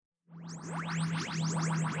Hello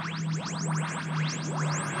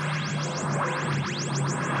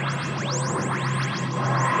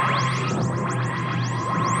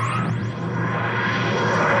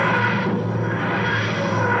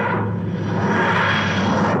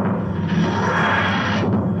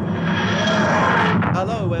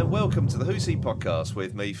and welcome to the Who's He podcast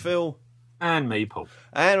with me, Phil. And me, Paul.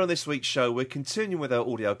 And on this week's show, we're continuing with our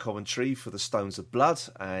audio commentary for the Stones of Blood,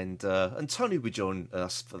 and Tony will join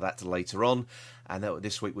us for that later on. And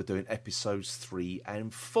this week we're doing episodes 3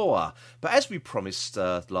 and 4. But as we promised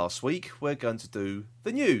last week, we're going to do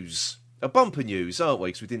the news. A bumper news, aren't we?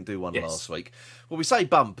 Because we didn't do one last week. Well, we say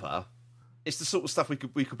bumper, it's the sort of stuff we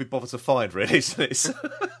could be bothered to find, really, isn't it?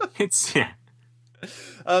 It's, yeah.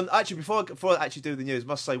 Actually, before I actually do the news, I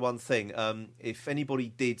must say one thing. If anybody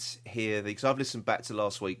did hear because I've listened back to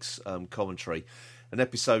last week's commentary, an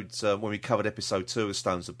episode when we covered episode 2 of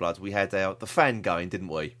Stones of Blood, we had the fan going, didn't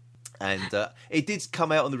we? And it did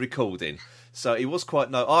come out on the recording, so it was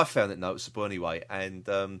quite. I found it noticeable anyway. And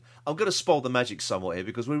I'm going to spoil the magic somewhat here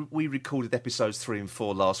because we recorded episodes 3 and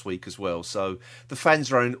 4 last week as well. So the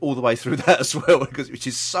fans are in all the way through that as well, which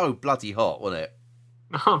is so bloody hot, wasn't it?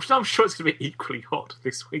 I'm sure it's going to be equally hot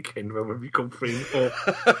this weekend when we come 3 and 4.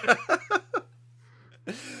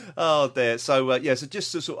 Oh dear. So so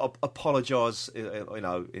just to sort of apologise,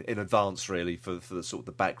 in advance really for the sort of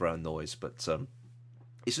the background noise, but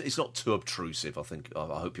it's not too obtrusive. I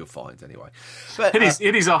hope you'll find anyway. But it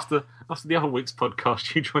is after the other week's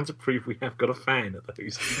podcast. You trying to prove we have got a fan at the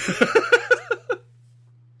Who's.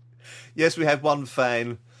 Yes, we have one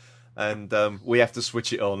fan, and we have to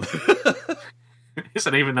switch it on.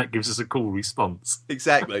 And even that gives us a cool response.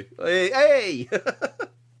 Exactly. Hey!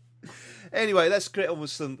 Anyway, let's get on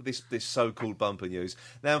with this so-called bumper news.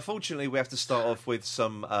 Now, unfortunately, we have to start off with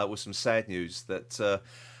some sad news. That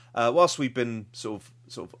whilst we've been sort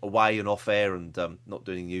of away and off air and not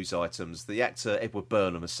doing news items, the actor Edward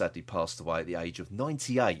Burnham has sadly passed away at the age of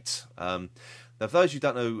 98. Now, for those who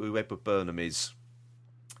don't know who Edward Burnham is,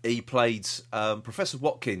 he played Professor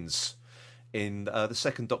Watkins in the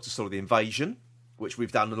second Doctor Story, The Invasion, which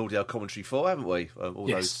we've done an audio commentary for, haven't we?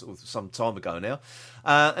 Those some time ago now.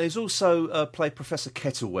 And he's also played Professor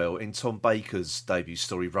Kettlewell in Tom Baker's debut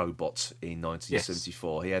story, Robot, in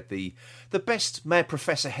 1974. Yes. He had the best Mad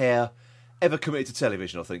Professor hair ever committed to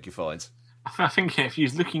television, I think you find. I think if he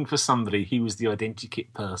was looking for somebody, he was the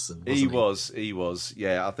identikit person, wasn't he? He was.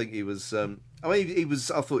 Yeah, I think he was...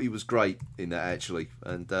 I thought he was great in that, actually.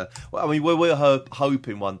 And we were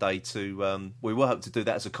hoping one day to do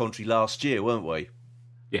that as a commentary last year, weren't we?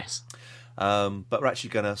 Yes. But we're actually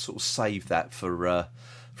going to sort of save that for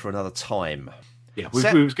another time. Yeah,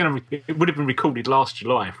 it would have been recorded last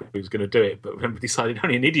July if we was going to do it, but we decided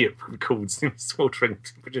only an idiot records sweltering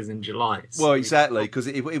temperatures in July. So well, exactly, because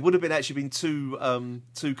it would have been two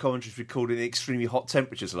commentaries recorded in extremely hot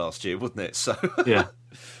temperatures last year, wouldn't it? So yeah.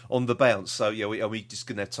 On the bounce. So yeah, we just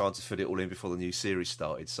going to have time to fit it all in before the new series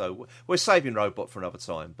started. So we're saving Robot for another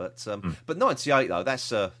time. But 98 though,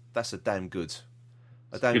 that's a damn good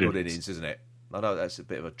innings, isn't it? I know that's a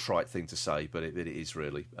bit of a trite thing to say, but it is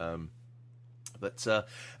really. But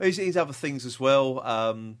he's other things as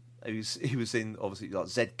well. He was in obviously like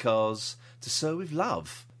Z Cars, To Sir with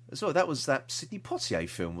Love as well. That was that Sidney Poitier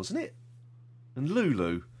film, wasn't it? And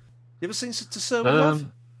Lulu. You ever seen To Sir with Love?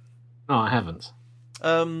 No, I haven't.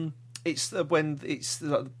 It's when it's.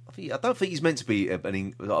 I don't think he's meant to be a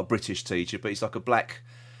British teacher, but he's like a black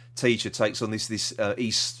teacher takes on this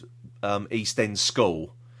East End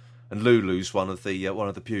school, and Lulu's one of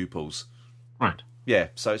the pupils. Right. Yeah,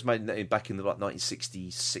 so it's made back in the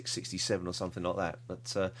 1966, 67 or something like that.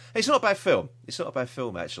 But it's not a bad film. It's not a bad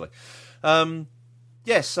film, actually.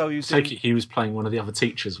 Yes, so he was playing one of the other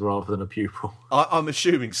teachers rather than a pupil. I'm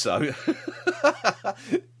assuming so.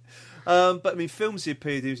 But I mean, films he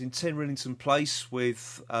appeared in, he was in 10 Rillington Place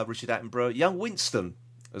with Richard Attenborough, Young Winston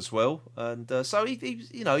as well, and so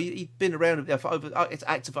he'd been around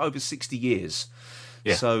active for over 60 years.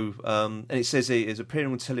 Yeah. So, and it says he is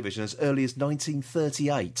appearing on television as early as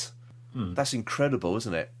 1938. That's incredible,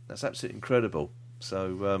 isn't it? That's absolutely incredible.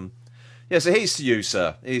 So, so here's to you,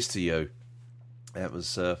 sir. Here's to you. That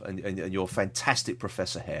was and your fantastic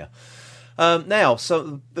Professor hair. Now,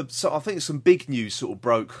 so I think some big news sort of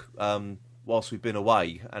broke whilst we've been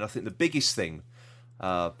away, and I think the biggest thing,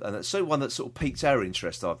 and it's so one that sort of piqued our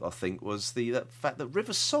interest, I think, was the fact that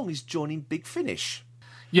River Song is joining Big Finish.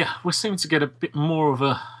 Yeah, we're seeming to get a bit more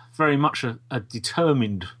of very much a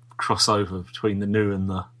determined crossover between the new and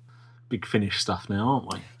the Big Finish stuff now,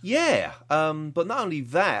 aren't we? Yeah, but not only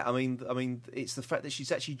that, I mean, it's the fact that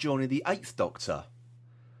she's actually joining the Eighth Doctor.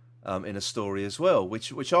 in a story as well,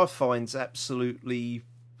 which I find absolutely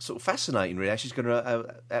sort of fascinating. Really,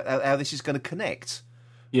 how this is going to connect.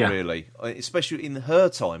 Yeah. Really, especially in her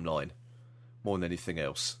timeline, more than anything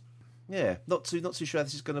else. Yeah, not too sure how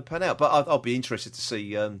this is going to pan out, but I'll be interested to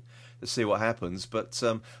see what happens. But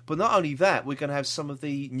not only that, we're going to have some of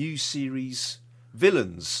the new series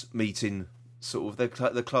villains meeting sort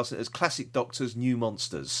of the class as classic Doctors, new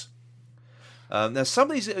monsters. Now, some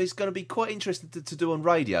of these is going to be quite interesting to do on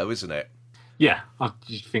radio, isn't it? Yeah, I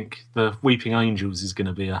think the Weeping Angels is going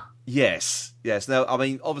to be a... Yes. Now, I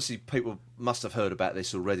mean, obviously people must have heard about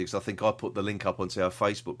this already, because I think I put the link up onto our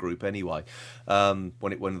Facebook group anyway, when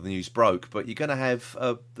the news broke. But you're going to have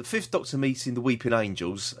the Fifth Doctor meeting the Weeping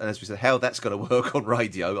Angels, and as we said, how that's going to work on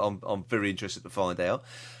radio, I'm very interested to find out.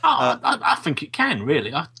 I think it can,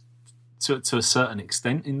 really, to a certain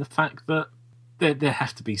extent, in the fact that there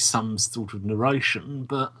have to be some sort of narration,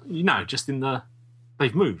 but, just in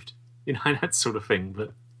they've moved, that sort of thing,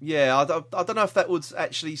 but... Yeah, I don't know if that would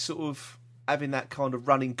actually sort of having that kind of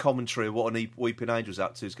running commentary of what an Weeping Angel's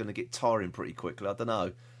up to is going to get tiring pretty quickly. I don't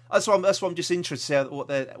know. That's why I'm just interested in what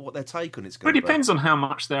their take on it's going to be. It depends on how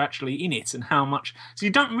much they're actually in it and how much. So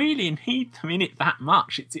you don't really need them in it that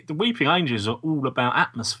much. The Weeping Angels are all about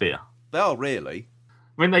atmosphere. They are, really.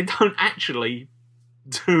 I mean, they don't actually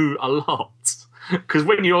do a lot, because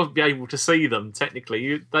when you'll be able to see them,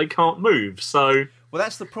 technically, they can't move. So. Well,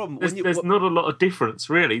 that's the problem. There's not a lot of difference,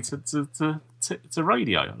 really, to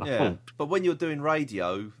radio. I thought. But when you're doing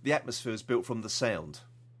radio, the atmosphere is built from the sound.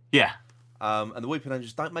 Yeah. And the Weeping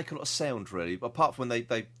Angels don't make a lot of sound, really, apart from when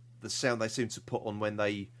the sound they seem to put on when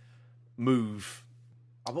they move.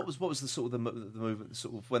 What was the sort of the movement?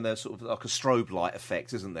 Sort of when they're sort of like a strobe light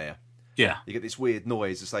effect, isn't there? Yeah. You get this weird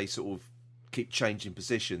noise as they sort of keep changing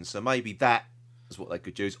positions. So maybe that is what they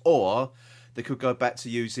could use, or they could go back to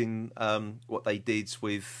using what they did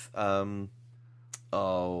with what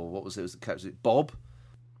was it? Was it Bob?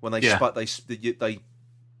 When they spoke, they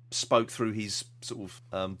spoke through his sort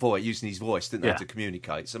of voice, using his voice, didn't they, to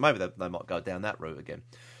communicate? So maybe they might go down that route again.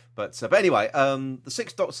 But anyway, the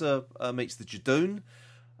Sixth Doctor meets the Jadoon,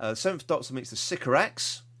 the Seventh Doctor meets the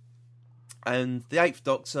Sycorax, and the Eighth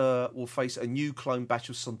Doctor will face a new clone batch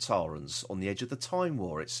of Sontarans on the edge of the Time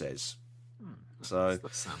War, it says. So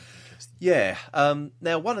that sounds interesting. Yeah.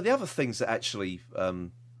 Now, one of the other things that actually, I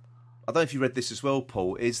don't know if you read this as well,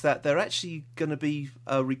 Paul, is that they're actually going to be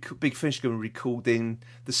Big Finish going to be recording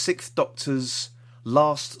the Sixth Doctor's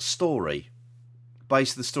last story,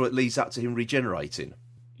 based on the story that leads up to him regenerating.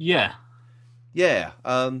 Yeah. Yeah.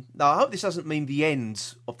 Now, I hope this doesn't mean the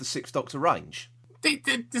end of the Sixth Doctor range.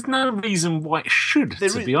 There's no reason why it should,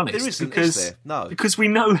 to be honest. There isn't, because, is there? No. Because we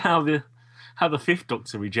know how the Fifth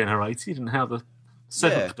Doctor regenerated and how the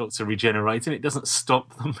Seventh Doctor regenerated. It doesn't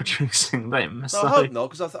stop them producing them. No, so. I hope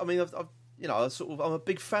not, because I'm a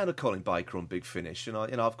big fan of Colin Baker on Big Finish, and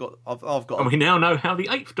I've got. And we now know how the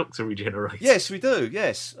Eighth Doctor regenerates. Yes, we do.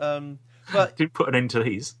 Yes, but didn't put an end to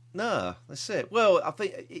these. No, that's it. Well, I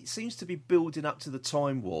think it seems to be building up to the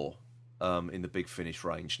Time War in the Big Finish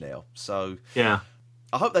range now. So yeah,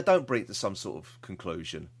 I hope they don't bring it to some sort of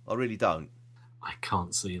conclusion. I really don't. I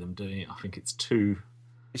can't see them doing it. I think it's too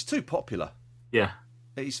popular. Yeah.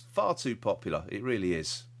 It's far too popular. It really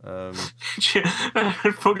is. Just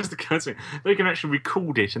occurred to me, they can actually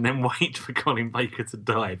record it and then wait for Colin Baker to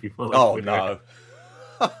die before they Oh, no.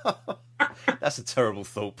 That's a terrible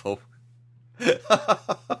thought, Paul.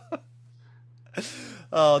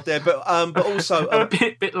 Oh, dear. But also... a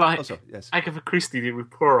bit like yes. Agatha Christie did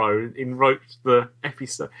with Poirot and wrote the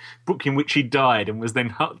episode book in which he died and was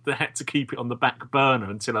then they had to keep it on the back burner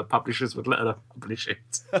until her publishers would let her publish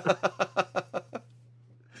it.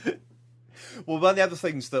 Well, one of the other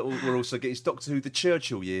things that we're also getting is Doctor Who: The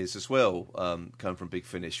Churchill Years as well, coming from Big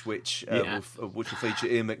Finish, which will feature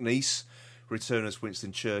Ian McNeice return as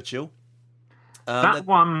Winston Churchill. That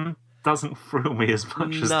one doesn't thrill me as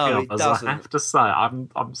much as the others. I have to say, I'm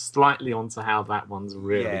slightly onto how that one's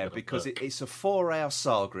really because it's a 4-hour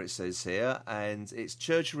saga, it says here, and it's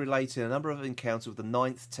Churchill relating a number of encounters with the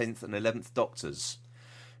 9th, 10th, and 11th Doctors.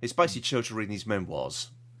 It's basically Churchill reading his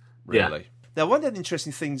memoirs, really. Yeah. Now, one of the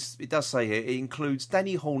interesting things it does say here, it includes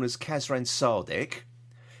Danny Horner's Kazran Sardik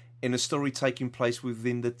in a story taking place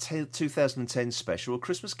within the 2010 special A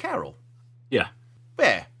Christmas Carol. Yeah.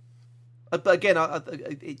 Yeah. But again,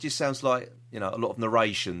 it just sounds like, a lot of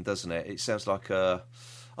narration, doesn't it? It sounds like an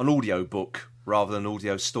audio book rather than an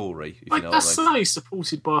audio story, if you know what I mean. That's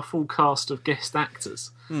supported by a full cast of guest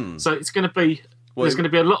actors. So it's going to be Well, There's going to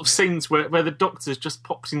be a lot of scenes where the Doctor's just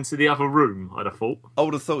popped into the other room, I'd have thought. I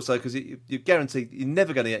would have thought so, because you're guaranteed you're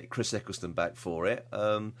never going to get Chris Eccleston back for it.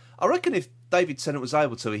 I reckon if David Tennant was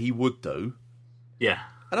able to, he would do. Yeah.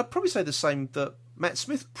 And I'd probably say the same that Matt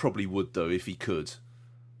Smith probably would do if he could.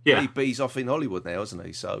 Yeah. But he's off in Hollywood now, isn't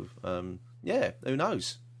he? So, yeah, who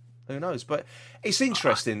knows? Who knows? But it's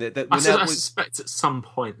interesting that I suspect at some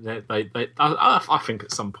point I think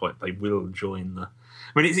at some point they will join the.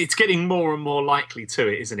 I mean, it's getting more and more likely to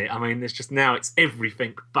it, isn't it? I mean, there's just now it's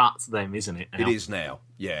everything but them, isn't it? Now? It is now.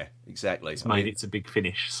 Yeah, exactly. It's made it a big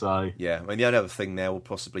finish. So yeah, I mean, the only other thing now will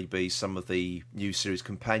possibly be some of the new series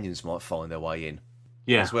companions might find their way in.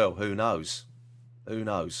 Yeah. As well. Who knows? Who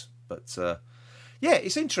knows? But yeah,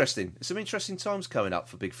 it's interesting. It's some interesting times coming up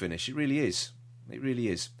for Big Finish. It really is. It really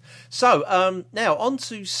is. So, now on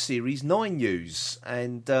to Series 9 news.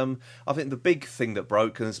 And I think the big thing that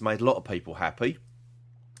broke and has made a lot of people happy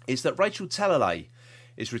is that Rachel Talalay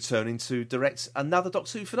is returning to direct another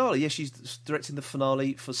Doctor Who finale. Yes, she's directing the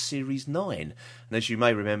finale for Series 9. And as you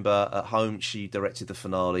may remember at home, she directed the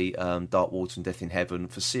finale, Dark Water and Death in Heaven,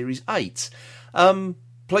 for Series 8.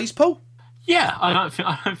 Please, Paul? Yeah, I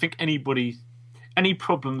don't think any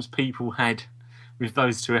problems people had with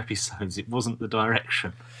those two episodes, it wasn't the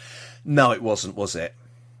direction. No, it wasn't, was it?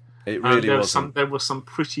 It really wasn't. There were some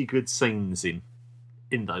pretty good scenes in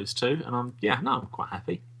those two, and I'm quite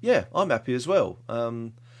happy. Yeah, I'm happy as well.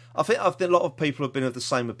 I think a lot of people have been of the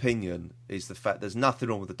same opinion, is the fact there's nothing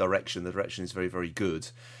wrong with the direction. The direction is very, very good.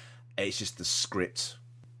 It's just the script.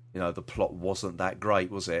 The plot wasn't that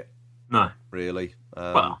great, was it? No. Really?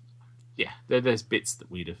 Well, yeah, there's bits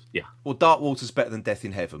that we'd have, yeah. Well, Dark Water's better than Death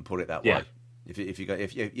in Heaven, put it that yeah. way.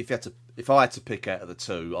 If I had to pick out of the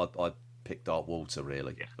two, I'd pick Dark Water,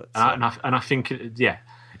 really. Yeah. But, and I think,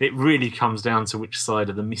 it really comes down to which side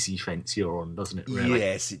of the Missy fence you're on, doesn't it, really?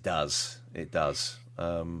 Yes, it does. It does.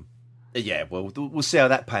 Yeah, well, we'll see how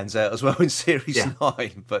that pans out as well in Series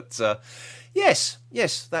 9. But, yes,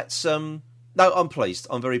 that's... No, I'm pleased.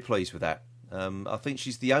 I'm very pleased with that. I think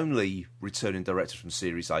she's the only returning director from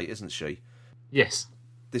Series 8, isn't she? Yes.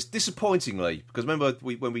 Disappointingly, because remember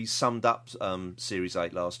when we summed up Series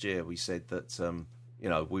 8 last year, we said that,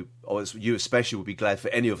 you especially would be glad for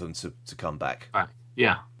any of them to come back.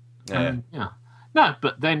 Yeah. No,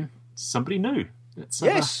 but then somebody new.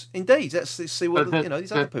 Yes, indeed. Let's see what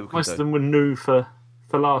these other people can do. Most of them were new for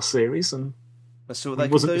last series, and let's see what they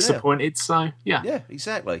wasn't can do disappointed. Now. So yeah,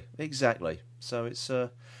 exactly. So it's no,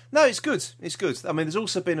 it's good. It's good. I mean, there's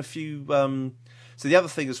also been a few. So the other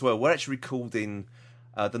thing as well, we're actually recording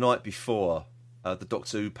the night before the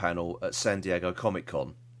Doctor Who panel at San Diego Comic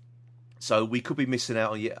Con, so we could be missing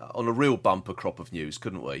out on a real bumper crop of news,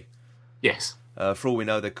 couldn't we? Yes. For all we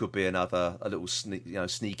know, there could be a little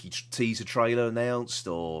sneaky teaser trailer announced,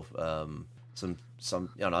 or some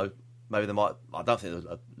maybe they might. I don't think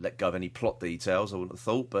they'll let go of any plot details. I wouldn't have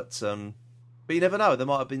thought, but you never know. There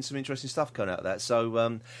might have been some interesting stuff coming out of that.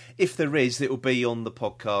 So if there is, it will be on the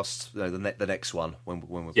podcast, the next one when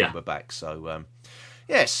we're back. So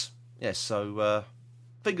yes. So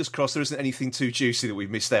fingers crossed there isn't anything too juicy that we've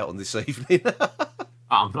missed out on this evening.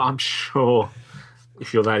 I'm sure.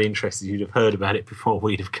 If you're that interested, you'd have heard about it before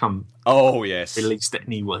we'd have come. Oh yes, released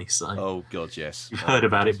anyway. So. Oh god, yes. You've heard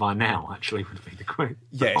about it by now. Actually, would be the quick.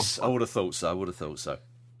 Yes, I would have thought so.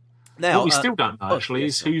 Now, what we still don't know actually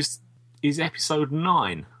is episode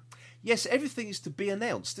 9. Yes, everything is to be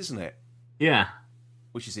announced, isn't it? Yeah,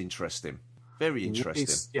 which is interesting. Very interesting.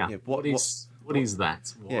 What is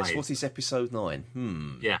that? Why? Yes. What is episode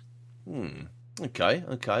 9? Yeah. Okay.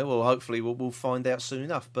 Well, hopefully we'll find out soon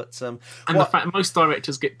enough. But the fact most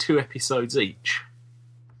directors get 2 episodes each.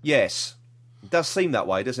 Yes, it does seem that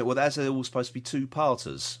way, doesn't it? Well, that's all supposed to be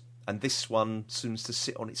 2-parters, and this one seems to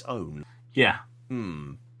sit on its own. Yeah.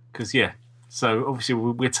 Because so obviously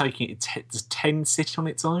we're taking it. Does 10 sit on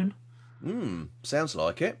its own? Sounds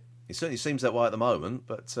like it. It certainly seems that way at the moment.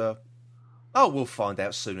 But we'll find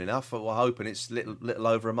out soon enough. We're hoping it's little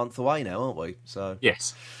over a month away now, aren't we? So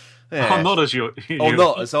yes. Yeah. Not as you're...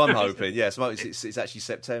 not as I'm hoping. Yes, it's actually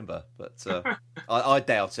September, but I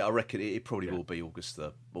doubt it. I reckon it probably will be August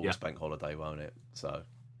bank holiday, won't it? So,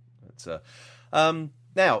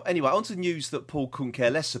 now anyway, on to news that Paul couldn't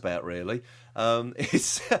care less about. Really,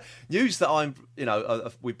 it's news that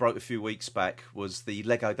we broke a few weeks back was the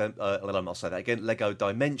Lego. I'll say that again. Lego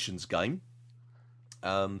Dimensions game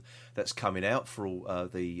that's coming out for all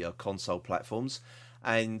the console platforms.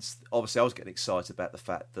 And obviously I was getting excited about the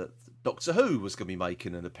fact that Doctor Who was going to be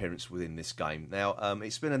making an appearance within this game. Now,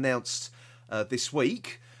 it's been announced this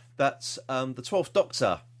week that the 12th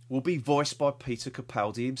Doctor will be voiced by Peter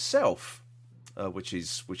Capaldi himself. which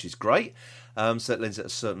is great. So that lends it a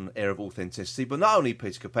certain air of authenticity. But not only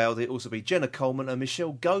Peter Capaldi, it'll also be Jenna Coleman and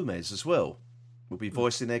Michelle Gomez as well. Will be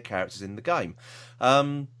voicing their characters in the game.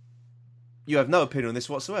 You have no opinion on this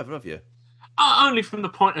whatsoever, have you? Only from the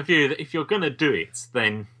point of view that if you're going to do it,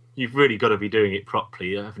 then you've really got to be doing it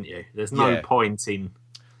properly, haven't you? There's no point in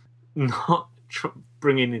not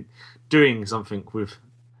doing something with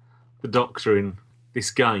the Doctor in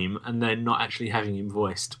this game and then not actually having him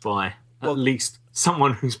voiced by at least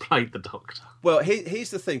someone who's played the Doctor. Well,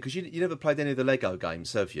 here's the thing, because you never played any of the Lego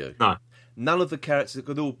games, have you? No. None of the characters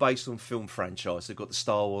are all based on film franchise. They've got the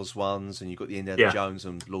Star Wars ones, and you've got the Indiana Jones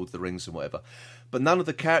and Lord of the Rings and whatever. But none of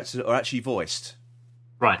the characters are actually voiced.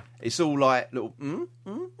 Right. It's all like little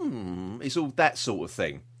It's all that sort of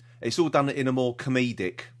thing. It's all done in a more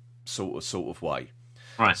comedic sort of way.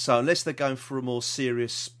 Right. So unless they're going for a more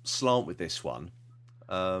serious slant with this one,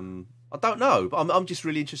 I don't know. But I'm just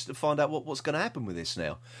really interested to find out what's going to happen with this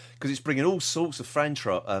now, because it's bringing all sorts of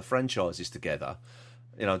franchises together.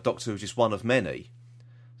 You know, Doctor Who's just one of many.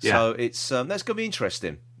 So it's that's going to be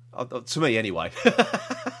interesting, to me anyway.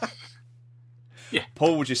 Yeah.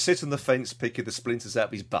 Paul will just sit on the fence picking the splinters out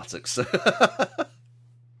of his buttocks.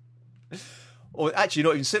 Or actually,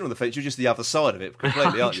 not even sitting on the fence, you're just the other side of it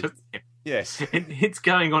completely, aren't you? Yes. It's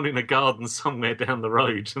going on in a garden somewhere down the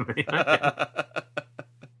road to me.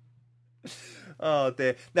 Oh,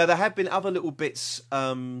 dear. Now, there have been other little bits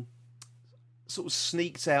sort of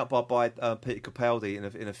sneaked out by Peter Capaldi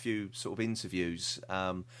in a few sort of interviews,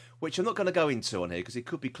 which I'm not going to go into on here because it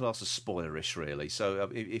could be classed as spoilerish, really. So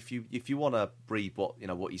if you want to read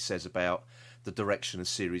what he says about the direction of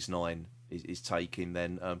Series 9 is taking,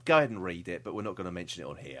 then go ahead and read it. But we're not going to mention it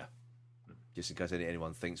on here, just in case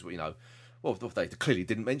anyone thinks well, they clearly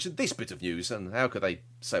didn't mention this bit of news, and how could they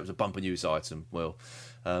say it was a bumper news item? Well,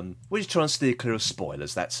 we're just trying to steer clear of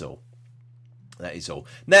spoilers. That's all. That is all.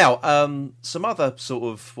 Now, some other sort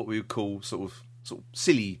of what we would call sort of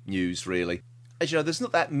silly news, really. As you know, there's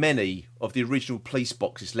not that many of the original police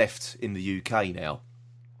boxes left in the UK now,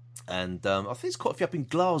 and I think there's quite a few up in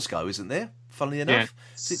Glasgow, isn't there? Funnily enough,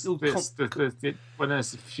 there's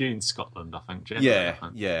a few in Scotland, I think.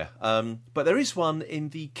 Yeah. But there is one in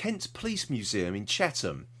the Kent Police Museum in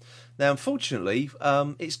Chatham. Now, unfortunately,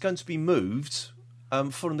 it's going to be moved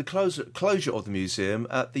following the closure of the museum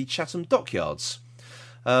at the Chatham Dockyards.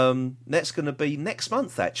 That's going to be next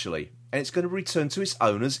month, actually, and it's going to return to its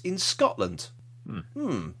owners in Scotland.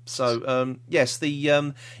 So, yes,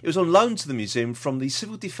 it was on loan to the museum from the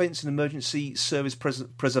Civil Defence and Emergency Service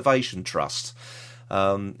Preservation Trust.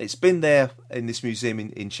 It's been there in this museum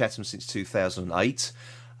in Chatham since 2008,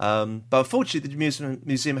 but unfortunately the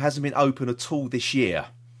museum hasn't been open at all this year.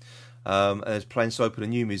 And there's plans to open a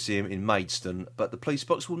new museum in Maidstone, but the police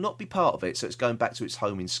box will not be part of it, so it's going back to its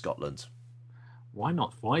home in Scotland. Why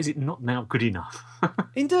not? Why is it not now good enough?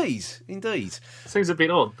 Indeed. Seems a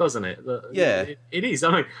bit odd, doesn't it? It is.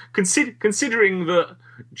 I mean, considering that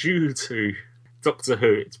due to Doctor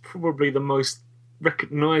Who, it's probably the most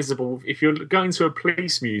recognisable. If you're going to a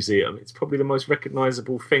police museum, it's probably the most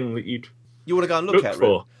recognisable thing that you want to go and look at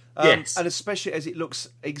for. Yes, and especially as it looks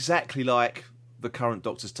exactly like the current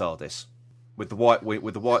Doctor's TARDIS, with the white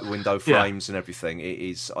window frames and everything. It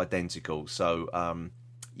is identical. So,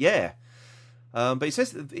 yeah. But it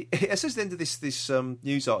says at the end of this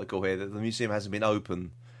news article here that the museum hasn't been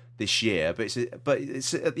open this year. But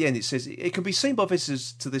it's at the end it says it can be seen by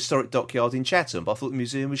visitors to the historic dockyard in Chatham. But I thought the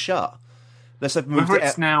museum was shut. Unless they've moved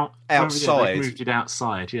it now outside. They've moved it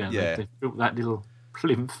outside. Yeah. They've built that little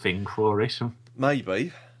plinth thing for it.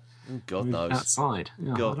 Maybe. God knows. Outside.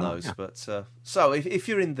 Yeah, God knows. Yeah. But so if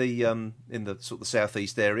you're in the sort of the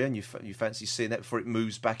southeast area and you fancy seeing it before it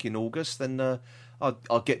moves back in August, then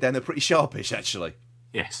I'll get down there pretty sharpish, actually.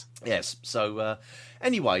 Yes. So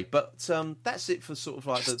anyway, but that's it for sort of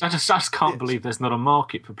like I just can't believe there's not a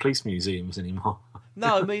market for police museums anymore.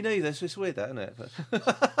 No, me neither. It's just weird, that, isn't it? But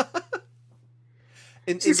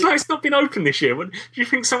it's not been open this year. Do you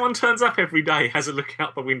think someone turns up every day, has a look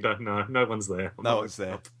out the window? No one's there. No one's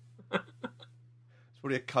there. It's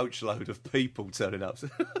probably a coach load of people turning up.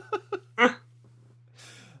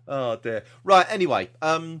 Oh dear. Right. Anyway,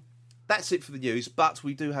 that's it for the news. But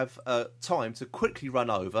we do have time to quickly run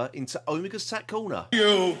over into Omega's Tat Corner.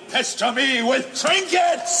 You pester me with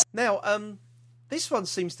trinkets. Now, this one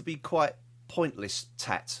seems to be quite pointless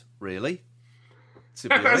tat, really. To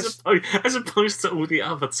be honest, as opposed to all the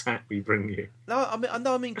other tat we bring you. No,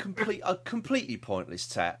 I mean a completely pointless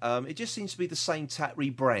tat. It just seems to be the same tat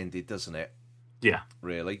rebranded, doesn't it? Yeah,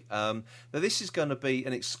 really. Now this is going to be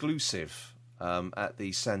an exclusive at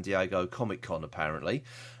the San Diego Comic-Con, apparently.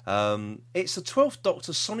 It's a 12th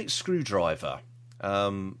Doctor sonic screwdriver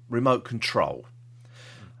remote control.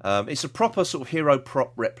 It's a proper sort of hero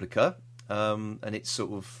prop replica, and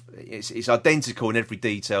it's identical in every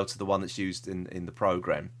detail to the one that's used in the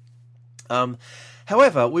programme.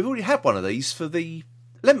 However, we've already had one of these for the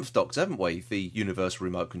 11th Doctor, haven't we? The Universal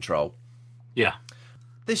Remote Control. Yeah.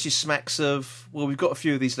 This just smacks of, well, we've got a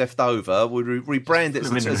few of these left over. We'll rebrand it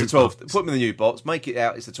as the 12th. Put them in the new box, make it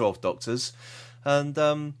out it's the 12th Doctors. And,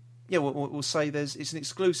 we'll say it's an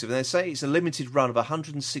exclusive. And they say it's a limited run of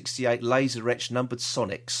 168 laser-etched numbered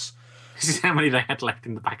Sonics. This is how many they had left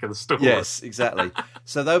in the back of the store. Yes, exactly.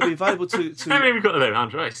 So they'll be available to... How many have we got there,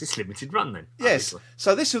 Andrew? It's this limited run, then. Yes. Obviously.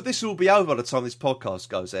 So this will be over by the time this podcast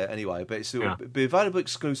goes out anyway, but it'll be available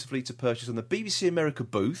exclusively to purchase on the BBC America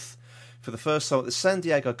booth for the first time at the San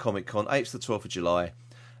Diego Comic-Con, 8th to the 12th of July,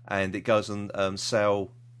 and it goes on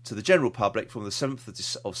sale to the general public from the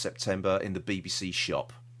 7th of September in the BBC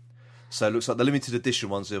shop. So it looks like the limited edition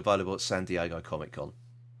ones are available at San Diego Comic-Con.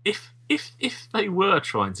 If they were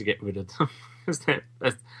trying to get rid of them,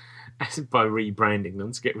 as by rebranding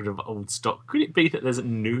them to get rid of old stock, could it be that there's a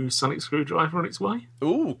new sonic screwdriver on its way?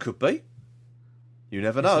 Ooh, could be. You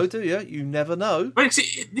never know, do you? You never know. Well,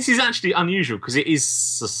 this is actually unusual because it is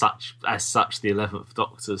as such the 11th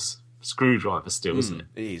Doctor's screwdriver still, isn't it?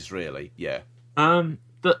 It is really, yeah.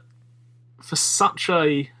 That for such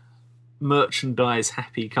a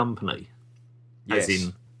merchandise-happy company, yes, as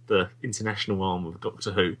in the international arm of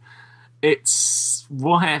Doctor Who, it's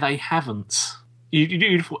why they haven't. You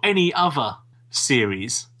do for any other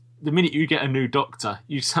series. The minute you get a new Doctor,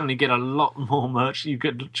 you suddenly get a lot more merch. You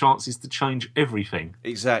get chances to change everything.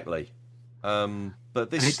 Exactly.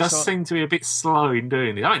 But this and it does seem to be a bit slow in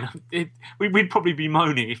doing it. I mean, we'd probably be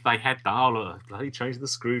moaning if they had that. Oh, look, they changed the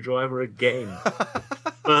screwdriver again.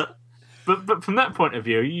 but from that point of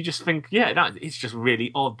view, you just think, it's just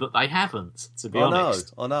really odd that they haven't, to be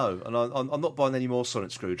honest. I know. And I'm not buying any more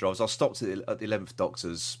sonic screwdrivers. I stopped at the 11th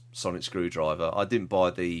Doctor's sonic screwdriver. I didn't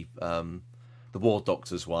buy the War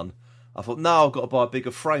Doctor's one. I thought, no, I've got to buy a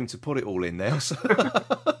bigger frame to put it all in now. So.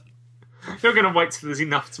 You're going to wait till there's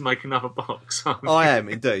enough to make another box. I am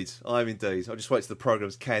indeed. I'll just wait till the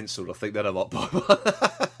programme's cancelled. I think then I might buy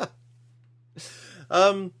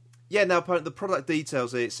one. Now apparently the product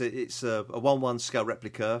details, it's a 1/1 scale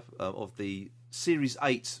replica of the Series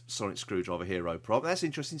 8 sonic screwdriver hero prop. That's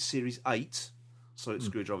interesting, Series 8 sonic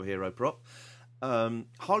screwdriver hero prop.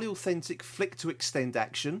 Highly authentic flick to extend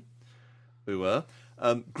action.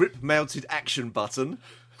 Grip mounted action button.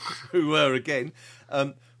 Again.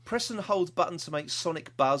 Press and hold button to make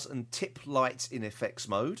sonic buzz and tip light in effects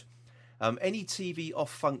mode. Any TV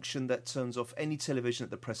off function that turns off any television at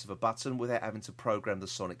the press of a button without having to program the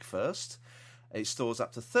sonic first. It stores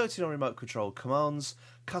up to 39 remote control commands,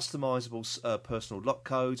 customisable personal lock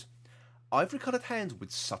code, ivory coloured handle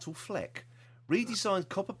with subtle fleck, redesigned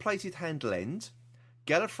copper plated handle end,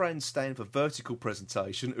 Gallifreyan stand for vertical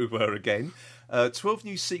presentation, again, 12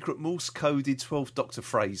 new secret Morse coded 12 Doctor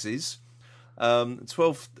phrases,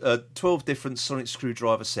 12 different sonic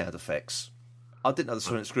screwdriver sound effects. I didn't know the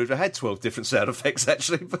sonic screwdriver had 12 different sound effects,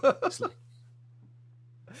 actually.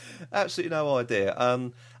 Absolutely no idea.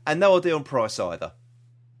 And no idea on price either.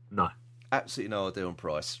 No. Absolutely no idea on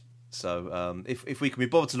price. So if we can be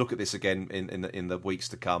bothered to look at this again in the weeks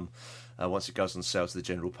to come, once it goes on sale to the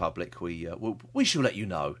general public, we shall let you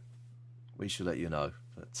know. We shall let you know.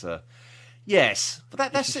 But yes,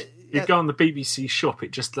 but that's it. You go on the BBC shop.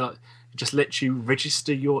 It just lets you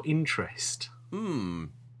register your interest.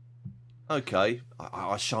 Okay,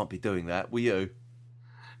 I shan't be doing that. Will you?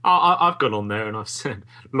 I've gone on there and I've said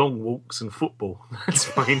long walks and football.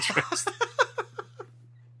 That's my interest.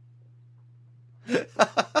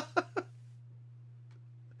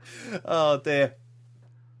 Oh dear.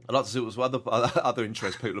 I'd like to see what other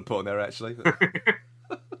interests people have put on there, actually.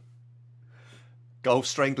 Golf,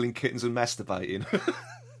 strangling kittens and masturbating.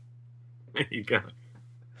 There you go.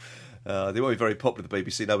 They won't be very popular at the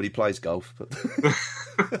BBC. Nobody plays golf.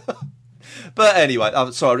 But anyway,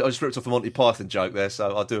 I'm sorry, I just ripped off a Monty Python joke there,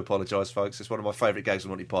 so I do apologise, folks. It's one of my favourite gags of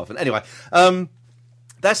Monty Python. Anyway,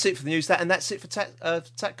 that's it for the news, and that's it for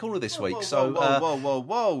Tat Corner this week.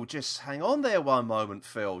 Whoa. Just hang on there one moment,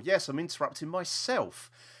 Phil. Yes, I'm interrupting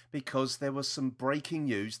myself because there was some breaking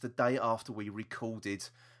news the day after we recorded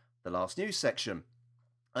the last news section.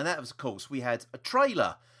 And that was, of course, we had a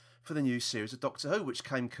trailer for the new series of Doctor Who, which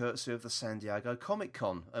came courtesy of the San Diego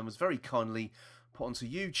Comic-Con and was very kindly put onto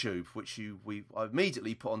YouTube, which I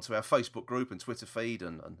immediately put onto our Facebook group and Twitter feed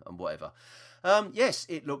and whatever. Yes,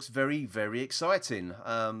 it looks very, very exciting.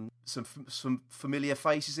 Some familiar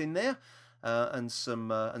faces in there. and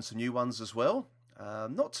some new ones as well.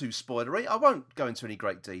 Not too spoilery. I won't go into any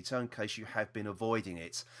great detail in case you have been avoiding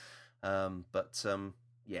it. But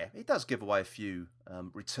it does give away a few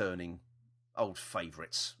returning old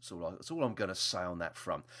favourites. That's all I'm going to say on that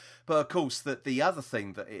front. But of course, the other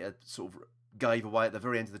thing that it sort of gave away at the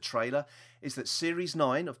very end of the trailer is that Series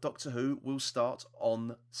 9 of Doctor Who will start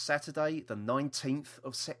on Saturday, the 19th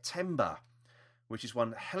of September, which is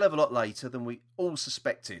one hell of a lot later than we all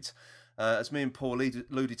suspected. As me and Paul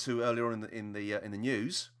alluded to earlier on in the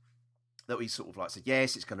news, that we sort of like said,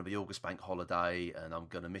 yes, it's going to be August Bank Holiday, and I'm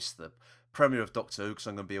going to miss the premiere of Doctor Who because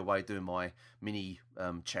I'm going to be away doing my mini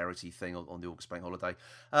charity thing on the August Bank Holiday,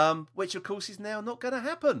 which of course is now not going to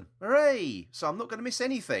happen. Hooray! So I'm not going to miss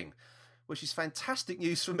anything, which is fantastic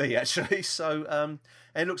news for me, actually. So, and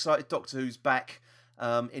it looks like Doctor Who's back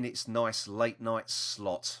in its nice late night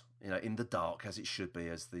slot, in the dark, as it should be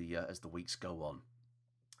as the weeks go on.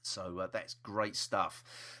 So that's great stuff.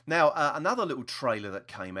 Now, another little trailer that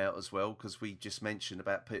came out as well, because we just mentioned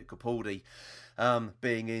about Peter Capaldi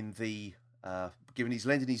being in the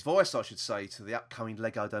lending his voice, I should say, to the upcoming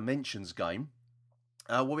Lego Dimensions game.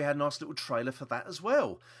 We had a nice little trailer for that as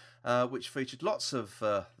well, which featured lots of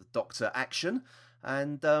Doctor action,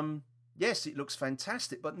 and yes, it looks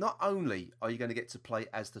fantastic. But not only are you going to get to play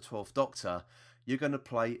as the 12th Doctor, you're going to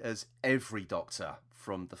play as every Doctor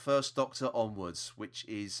from the first Doctor onwards,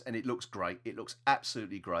 and it looks great. It looks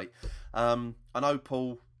absolutely great. I know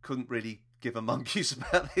Paul couldn't really give a monkey's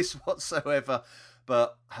about this whatsoever,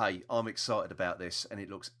 but hey, I'm excited about this, and it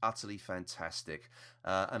looks utterly fantastic.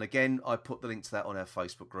 And again, I put the link to that on our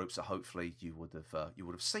Facebook group, so hopefully you would have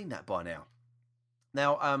seen that by now.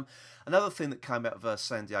 Now, another thing that came out of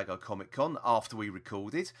San Diego Comic-Con after we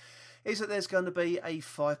recorded is that there's going to be a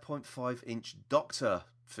 5.5-inch Doctor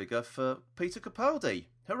figure for Peter Capaldi.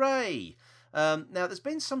 Hooray! Now, there's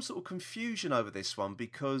been some sort of confusion over this one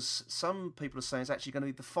because some people are saying it's actually going to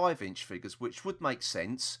be the 5-inch figures, which would make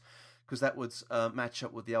sense because that would match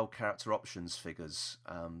up with the old character options figures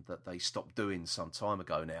that they stopped doing some time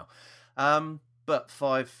ago now. But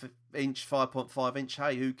 5.5-inch,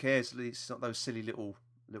 hey, who cares? It's not those silly little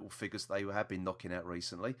figures they have been knocking out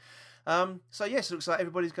recently. So yes, it looks like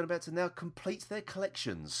everybody's going to be able to now complete their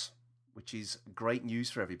collections, which is great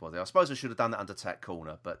news for everybody. I suppose I should have done that under Tack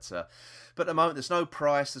Corner, but at the moment there's no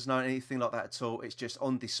price, there's no anything like that at all. It's just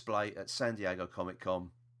on display at San Diego Comic-Con.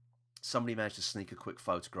 Somebody managed to sneak a quick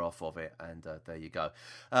photograph of it, and there you go.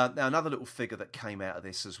 Now, another little figure that came out of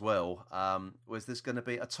this as well was there's going to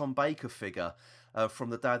be a Tom Baker figure from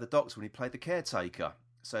the Day of the Doctor when he played the caretaker.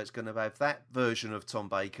 So it's going to have that version of Tom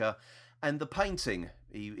Baker and the painting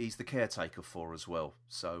he's the caretaker for as well.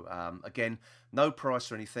 So, again, no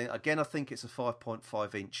price or anything. Again, I think it's a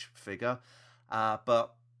 5.5-inch figure.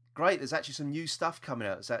 But great, there's actually some new stuff coming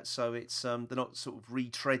out. So it's they're not sort of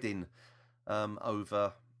retreading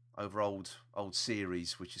over old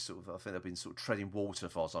series, which is sort of, I think they've been sort of treading water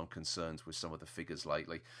as far as I'm concerned with some of the figures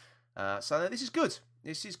lately. So this is good.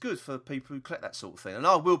 This is good for people who collect that sort of thing. And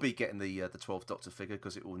I will be getting the 12th Doctor figure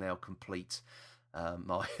because it will now complete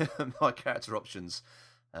my my character options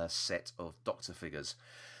set of Doctor figures.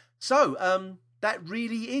 So that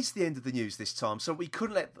really is the end of the news this time. So we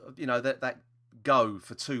couldn't let that go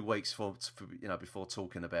for 2 weeks before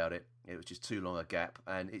talking about it. It was just too long a gap,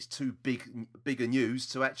 and it's too bigger news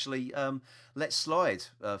to actually let slide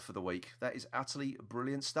for the week. That is utterly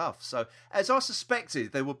brilliant stuff. So as I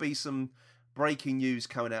suspected, there will be some breaking news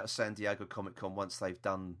coming out of San Diego Comic-Con once they've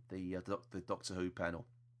done the Doctor Who panel.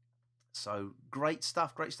 So great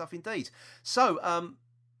stuff indeed. So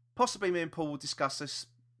possibly me and Paul will discuss this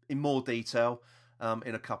in more detail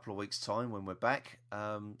in a couple of weeks' time when we're back.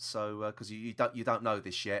 Because you don't know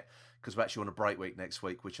this yet, because we're actually on a break week next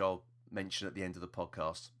week, which I'll mention at the end of the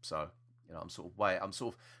podcast. So I'm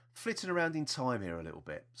sort of flitting around in time here a little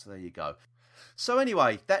bit. So there you go. So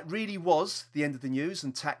anyway, that really was the end of the news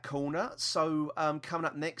and Tack Corner. So coming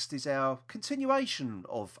up next is our continuation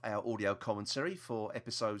of our audio commentary for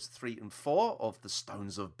episodes 3 and 4 of The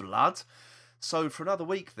Stones of Blood. So for another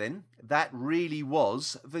week then, that really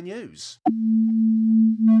was the news.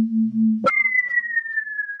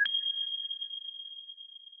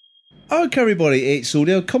 Okay, everybody, it's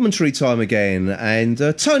audio commentary time again, and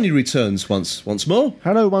Tony returns once more.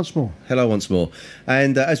 Hello once more. Hello once more.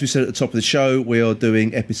 And as we said at the top of the show, we are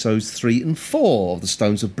doing episodes 3 and 4 of The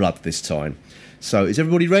Stones of Blood this time. So is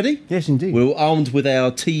everybody ready? Yes, indeed. We're armed with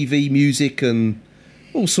our TV, music, and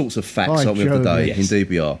all sorts of facts, aren't we, of the day? Yes. Indeed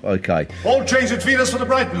we are. Okay. All trains at Venus for the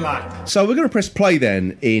Brighton line. So we're going to press play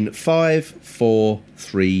then in 5, 4,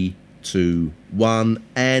 3, 2, 1,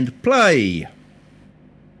 and play.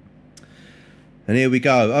 And here we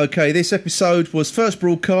go. Okay, this episode was first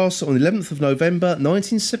broadcast on the 11th of November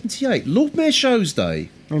 1978, Lord Mayor Show's Day.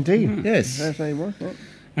 Indeed. Yes. That's how it was, yeah.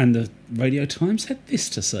 And the Radio Times had this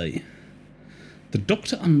to say. The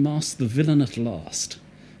Doctor unmasks the villain at last,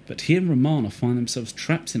 but he and Romana find themselves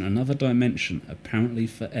trapped in another dimension, apparently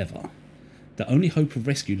forever. The only hope of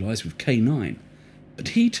rescue lies with K9, but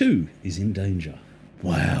he too is in danger.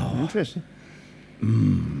 Wow. Interesting.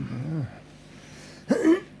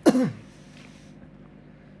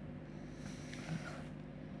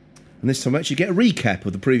 And this time we actually get a recap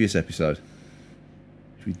of the previous episode,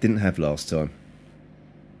 which we didn't have last time.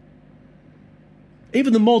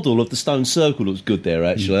 Even the model of the stone circle looks good there,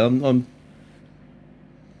 actually. I'm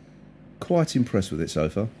quite impressed with it so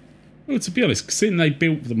far. Well, to be honest, seeing they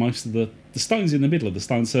built most of the stones in the middle of the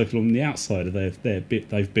stone circle on the outside of their bit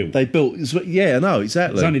they've built. They built... Yeah, I know,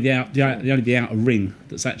 exactly. It's only the outer ring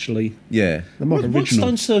that's actually... Yeah. What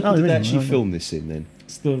stone circle did they actually film this in, then?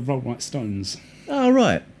 It's the Roll Right Stones. Oh,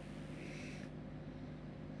 right.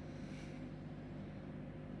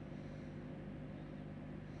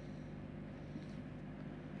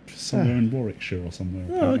 Somewhere in Warwickshire or somewhere.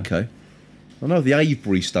 Oh, okay. I know the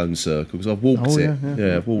Avebury Stone Circle because I've walked it.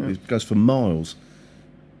 Yeah, I've walked it. It goes for miles.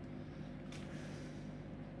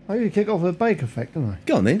 I usually kick off with a Baker effect, don't I?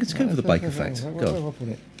 Go on then, let's go for the Baker fact. Where Go have on. I put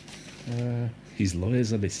it? His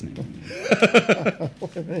lawyers are listening.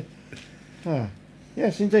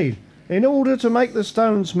 Yes, indeed. In order to make the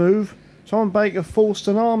stones move, Tom Baker forced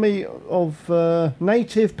an army of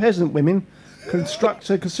native peasant women construct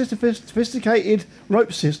a sophisticated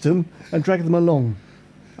rope system and drag them along,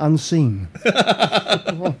 unseen.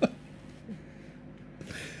 Well,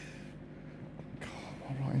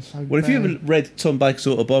 if you haven't read Tom Baker's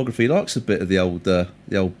autobiography, he likes a bit of the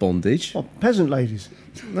old bondage. Oh, peasant ladies.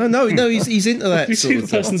 No, he's into that You sort see of the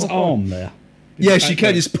thing. person's arm there? Yeah, she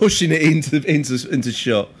can just pushing it into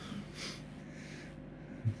shot.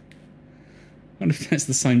 I wonder if that's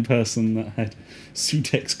the same person that had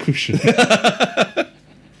Sutex cushion.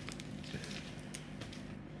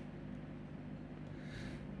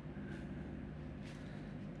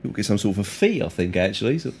 You'll get some sort of a fee, I think,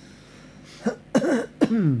 actually. So.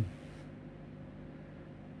 You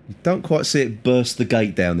don't quite see it burst the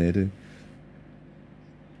gate down there, do you?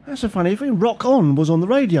 That's so funny thing. Rock On was on the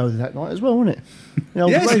radio that night as well, wasn't it? The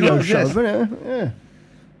old Yes, it radio was, show, yes. wasn't it? Yeah.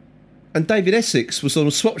 And David Essex was on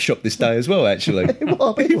a swap shop this day as well, actually. It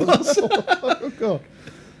was. Oh, God.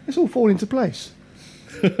 It's all falling into place.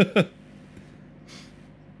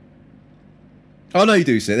 Oh, no, you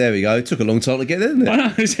do see it. There we go. It took a long time to get there, didn't I it?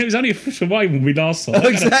 know, it was only a foot away when we last saw it.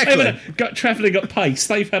 Exactly. Got travelling at pace.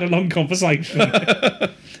 They've had a long conversation.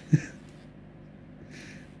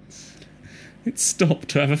 It stopped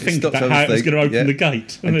to have a think stopped to about have a how it was think, going to open yeah. the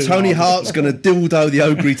gate. And Tony Hart's going to dildo the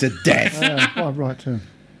ogre to death. Quite right, too.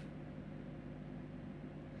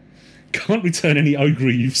 Can't return any ogre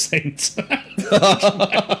you've sent.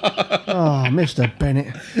 Oh, Mr.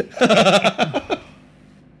 Bennett.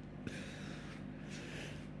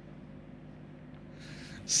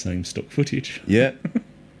 Same stock footage. Yeah.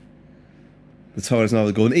 The tire's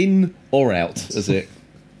neither gone in or out, has it?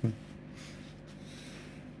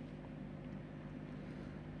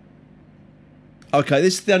 Okay,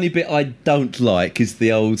 this is the only bit I don't like, is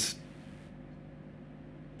the old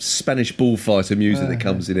Spanish bullfighter music that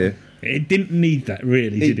comes in here. It didn't need that,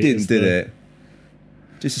 really, It did it? didn't, did it?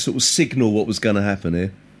 Just to sort of signal what was going to happen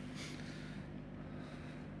here.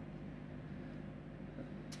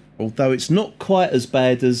 Although it's not quite as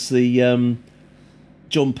bad as the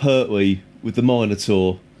John Pertwee with the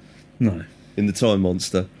Minotaur No. in The Time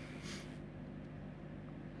Monster.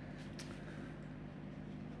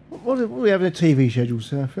 What do we have in the TV schedules,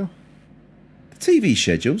 Phil? The TV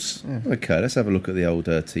schedules? Yeah. Okay, let's have a look at the old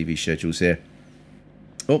TV schedules here.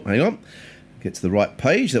 Oh, hang on. Get to the right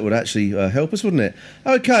page. That would actually help us, wouldn't it?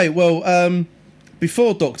 Okay, well,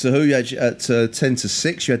 before Doctor Who, you had, at 10 to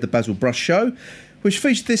 6, you had the Basil Brush Show, which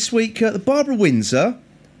featured this week the Barbara Windsor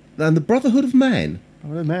and the Brotherhood of Man.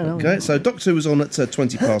 Oh, man. Okay, so Doctor Who was on at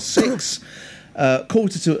 20 past 6.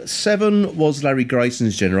 Quarter to 7 was Larry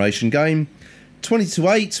Grayson's Generation Game. 20 to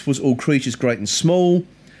 8 was All Creatures Great and Small.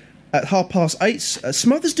 At 8:30,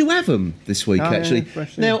 Some Others Do Have 'Em this week, actually. Yeah,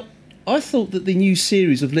 Now, I thought that the new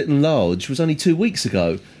series of Little and Large was only 2 weeks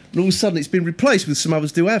ago, and all of a sudden it's been replaced with Some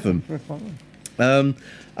Others Do Have 'Em.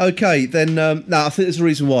 Okay, then, no, I think there's a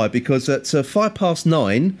reason why, because at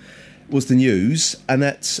 9:05 was the news, and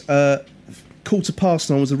at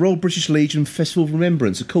 9:15 was the Royal British Legion Festival of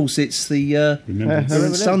Remembrance. Of course, it's the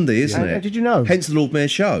Sunday, isn't it? Did you know? Hence the Lord Mayor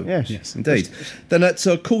Show. Yes. Yes. Indeed. Then at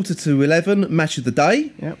 10:45, Match of the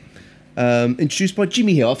Day. Yep. Introduced by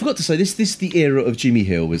Jimmy Hill. I forgot to say this is the era of Jimmy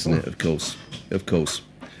Hill, isn't it? Of course.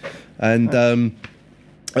 And at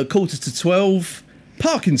 11:45,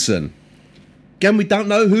 Parkinson. Again, we don't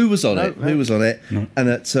know who was on it. No. Who was on it? No. And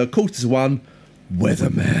at 1:45,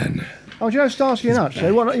 Weatherman. Oh, do you know Starsky and Hutch?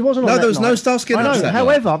 He wasn't on No, that there was night. no Starsky and Hutch that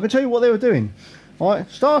However, night. I can tell you what they were doing. Right,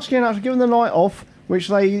 Starsky and Hutch were given the night off, which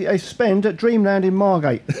they spend at Dreamland in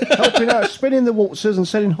Margate, helping out spinning the waltzers and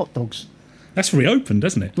selling hot dogs. That's reopened,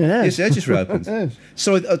 doesn't it? Yeah. Yes, it just reopened. Yes.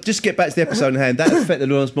 So just get back to the episode in hand. That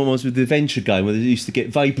affected ones with the adventure game where they used to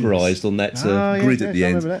get vaporised on that grid at the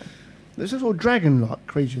end. I remember that. There's a sort of dragon-like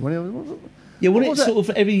creature. Yeah, it sort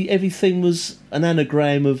of everything was an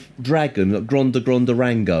anagram of dragon, like Gronda Gronda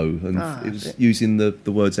Rango, and it was using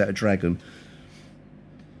the words out of dragon.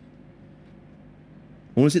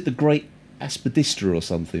 Or was it the Great Aspidistra or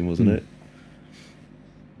something, wasn't it?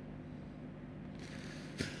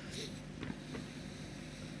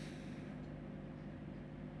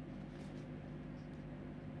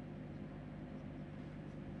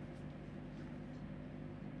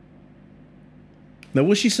 Now,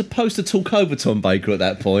 was she supposed to talk over Tom Baker at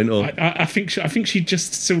that point? Or I think she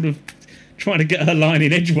just sort of trying to get her line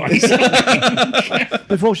in edgeways.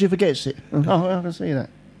 Before she forgets it. Oh, I can see that.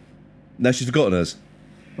 No, she's forgotten hers.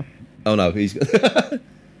 Oh no, he's.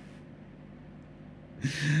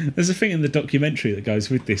 There's a thing in the documentary that goes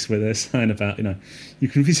with this where they're saying about, you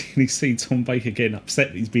can visibly see Tom Baker getting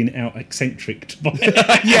upset that he's been out eccentric by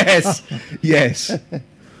yes.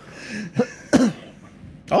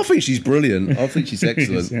 I think she's brilliant. I think she's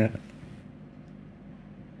excellent. Yeah.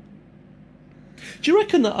 Do you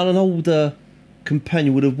reckon that an older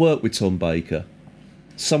companion would have worked with Tom Baker?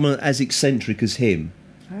 Someone as eccentric as him?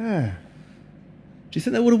 Yeah. Do you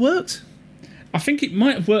think that would have worked? I think it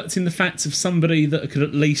might have worked in the fact of somebody that could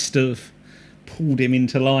at least have pulled him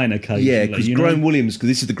into line occasionally. Yeah, because Graham Williams, because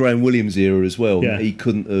this is the Graham Williams era as well. Yeah. He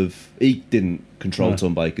didn't control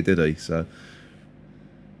Tom Baker, did he? So.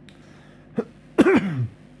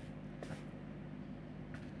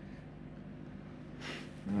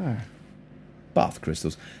 Bath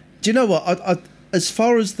crystals. Do you know what? I, as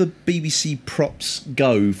far as the BBC props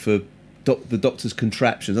go for the Doctor's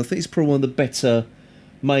contraptions, I think it's probably one of the better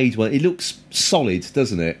made ones. It looks solid,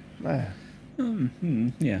 doesn't it? Yeah.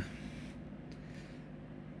 Yeah.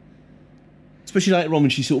 Especially later on when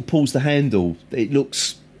she sort of pulls the handle, it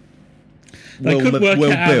looks They could work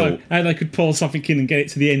well out built. how they could pull something in and get it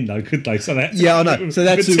to the end, though, could they? So that Yeah, I know. So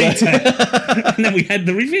that's and then we had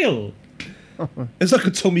the reveal. It's like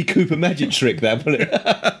a Tommy Cooper magic trick, that, wasn't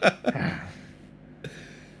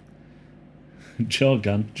it?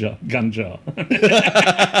 Gun jar.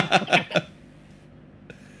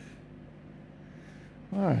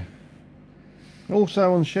 Right.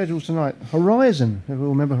 Also on schedule tonight, Horizon.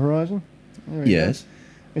 Everyone remember Horizon? Yes.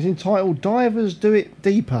 It's entitled Divers Do It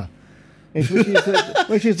Deeper. Which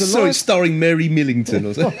is the So it's starring Mary Millington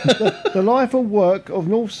or something. the life and work of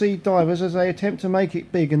North Sea divers as they attempt to make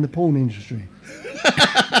it big in the porn industry.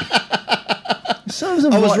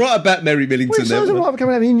 I was right about Mary Millington Well, it sounds there. like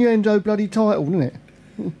becoming an innuendo bloody title, doesn't it?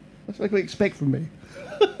 That's what you expect from me.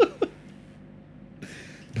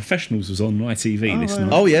 Professionals was on ITV this night.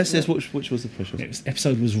 Oh yes, which was the pressure?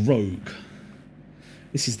 Episode was Rogue.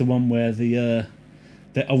 This is the one where their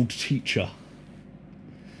old teacher.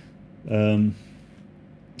 Do you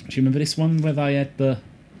remember this one where they had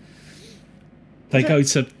They go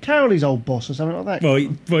to Cowley's old boss or something like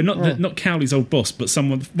that. Well, not Cowley's old boss, but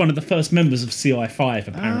one of the first members of CI5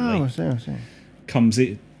 apparently. I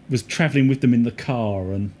see. Was travelling with them in the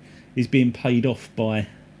car and is being paid off by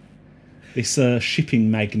this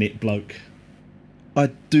shipping magnate bloke. I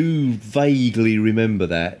do vaguely remember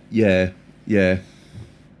that. Yeah.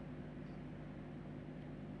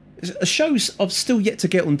 It's a show I've still yet to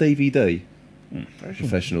get on DVD.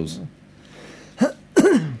 Professionals. I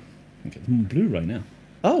can get them on Blu-ray now.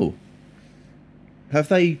 Oh. Have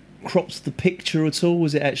they cropped the picture at all?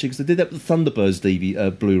 Was it actually... Because they did that with the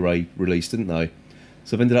Thunderbirds Blu-ray release, didn't they?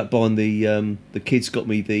 So I've ended up buying the kids got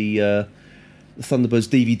me the Thunderbirds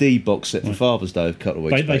DVD box set for Father's Day a couple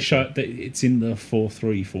of weeks They show it's in the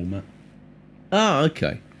 4:3 format. Ah,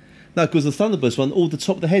 okay. No, because the Thunderbirds one, all the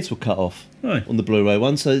top of the heads were cut off on the Blu-ray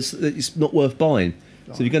one, so it's not worth buying.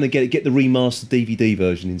 So you're going to get the remastered DVD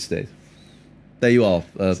version instead. There you are.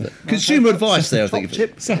 Consumer advice there, I think.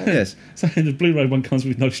 Tip. Yes. So the Blu-ray one comes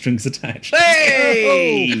with no strings attached.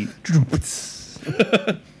 Hey!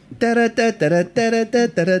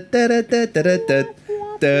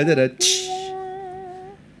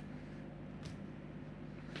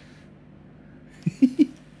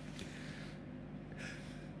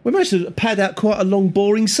 We managed to pad out quite a long,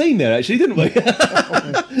 boring scene there, actually, didn't we?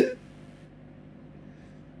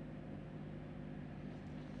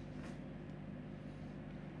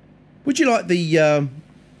 Would you like the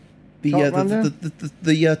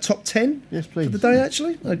top 10? Yes, please. For the day,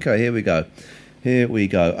 actually? Okay, here we go.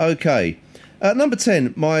 Okay. Number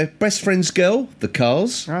 10, My Best Friend's Girl, The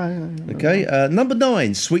Cars. Okay. Number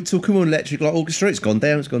 9, Sweet Talking Woman Electric Light Orchestra. It's gone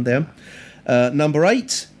down. Number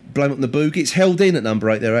 8, Blame It on the Boogie. It's held in at number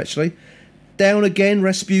 8 there, actually. Down Again,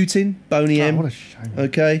 Rasputin, Boney M. What a shame.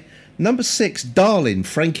 Okay. Number 6, Darling,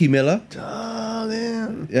 Frankie Miller.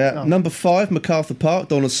 Darling. Yeah. Number 5, MacArthur Park,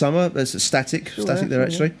 Donna Summer. There's a static there,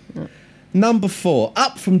 actually. Yeah. Number 4,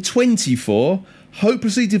 up from 24,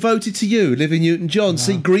 Hopelessly Devoted to You, Olivia Newton-John.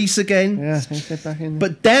 See, Grease again. Yeah, he's back in there.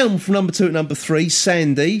 But down from number 2 at number 3,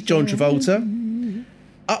 Sandy, John Travolta.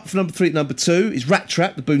 Up from number 3 at number 2 is Rat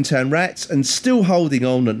Trap, the Boomtown Rats. And still holding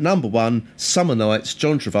on at number 1, Summer Nights,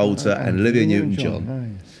 John Travolta and Olivia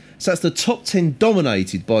Newton-John. Yes. So that's the top 10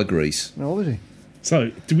 dominated by Grease. Oh, is he?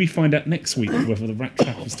 So, do we find out next week whether the Rat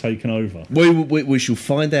Trap was taken over? We shall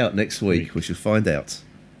find out next week. We shall find out.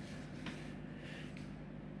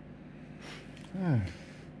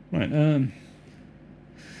 Right,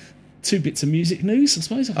 2 bits of music news, I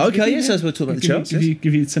suppose. Okay, yes, as we're talking about the charts.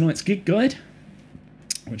 Give you tonight's gig guide,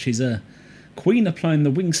 which is Queen are playing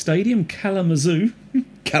the Wing Stadium, Kalamazoo.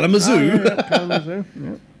 Kalamazoo? Kalamazoo,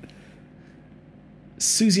 yeah.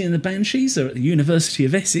 Susie and the Banshees are at the University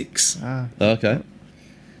of Essex. Okay.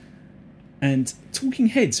 And Talking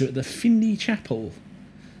Heads are at the Findlay Chapel,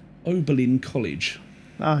 Oberlin College.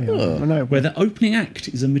 I know. Where the opening act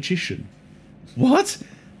is a magician. What?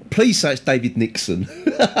 Please say it's David Nixon.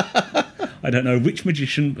 I don't know which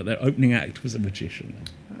magician, but their opening act was a magician.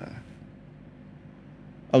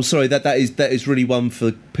 I'm sorry, that is really one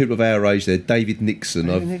for people of our age there. David Nixon.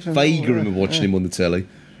 I vaguely remember watching him on the telly.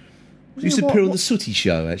 He used to appear on the Sooty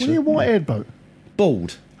Show, actually. Was he a white-haired bloke?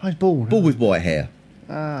 Bald. Oh, he's bald. Bald with white hair.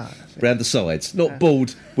 Round the sides. Not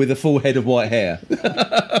bald with a full head of white hair.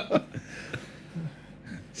 That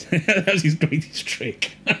was his greatest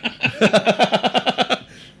trick.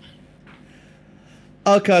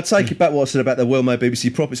 Okay, I take it back what I said about the well-made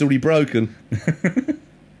BBC prop. It's already broken.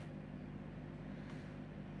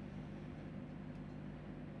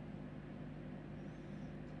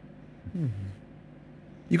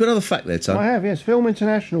 You got another fact there, Tom? I have, yes. Film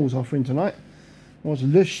International's offering tonight was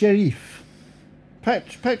Le Sheriff.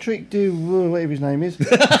 Patrick Du, whatever his name is.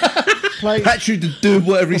 Patrick Du,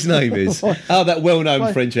 whatever his name is. Oh, that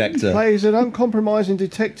well-known French actor. Plays an uncompromising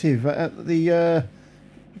detective at the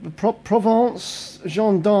Provence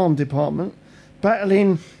Gendarme Department,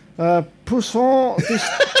 battling Poisson.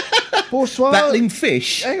 Battling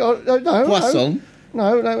fish? Hang on, no. Poisson?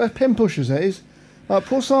 No, pen pushers, that is.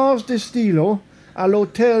 Poissons de Stilo à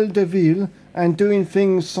l'Hôtel de Ville and doing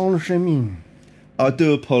things sans chemin. I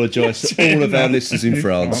do apologise to all of our listeners in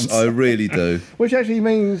France. I really do. Which actually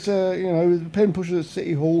means, pen pushers at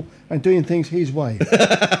City Hall and doing things his way.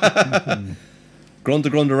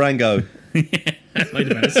 Grande Rango. Yeah, that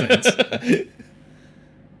made a bit of sense.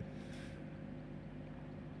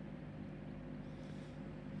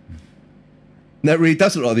 That really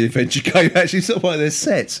does look like the adventure game, actually. It's not one of their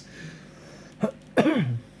sets.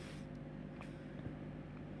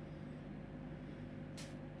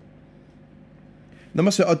 I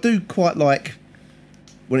must say, I do quite like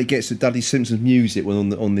when it gets to Dudley Simpson's music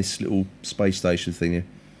when on this little space station thing here.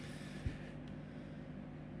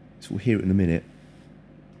 So we'll hear it in a minute.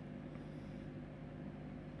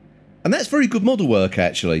 And that's very good model work,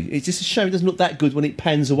 actually. It's just a shame it doesn't look that good when it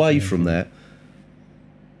pans away from that.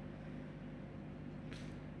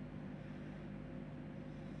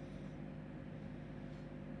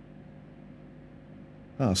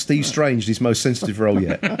 Steve Strange, his most sensitive role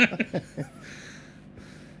yet.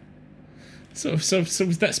 So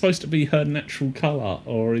is that supposed to be her natural colour,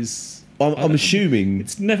 or is... I'm assuming...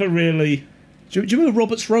 It's never really... Do you remember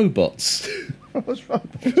Robert's Robots?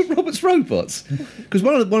 Robert's Robots? Because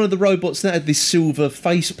one of the robots that had this silver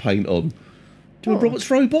face paint on. Do you remember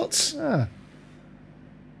Robert's Robots? Ah.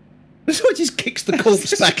 So it just kicks the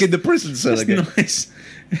corpse back in the prison cell That's again. Nice.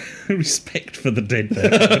 Respect for the dead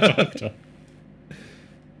there, for the doctor.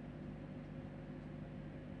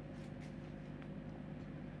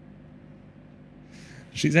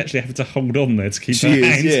 She's actually having to hold on there to keep her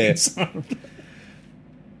hands inside.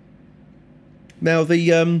 Now,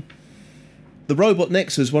 the robot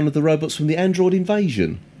next is one of the robots from the Android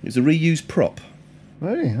Invasion. It's a reused prop.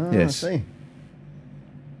 Really? Oh, Yes. I see.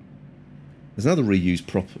 There's another reused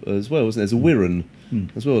prop as well, isn't there? There's a Wirren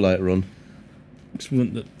as well later on.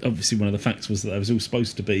 Obviously, one of the facts was that they was all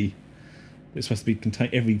supposed to be... It was supposed to be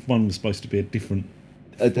contained... Every one was supposed to be a different...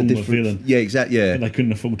 A different villain. Yeah, exactly, yeah. But they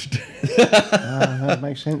couldn't afford to do it. That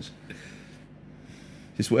makes sense.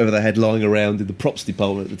 Just whatever they had lying around in the props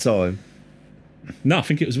department at the time. No, I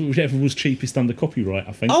think it was whichever was cheapest under copyright,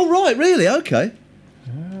 I think. Oh, right, really? Okay.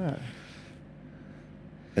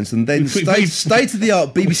 And some then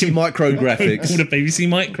state-of-the-art BBC Micro graphics. Called a BBC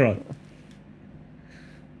Micro.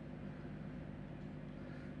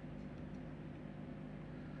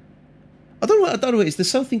 I don't know what it is.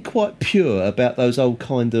 There's something quite pure about those old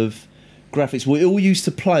kind of graphics. We all used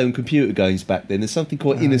to play on computer games back then. There's something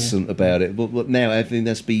quite innocent about it. But now everything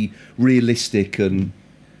has to be realistic and...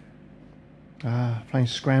 playing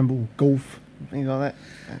scramble, golf, things like that.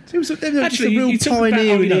 It was just Actually, a real you talk about,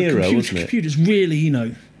 pioneering era, wasn't it? Computers really,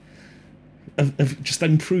 have just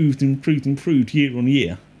improved year on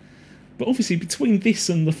year. But obviously, between this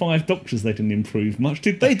and the Five Doctors, they didn't improve much,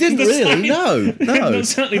 did they? They didn't really, no.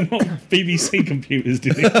 Certainly not BBC computers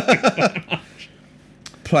did it.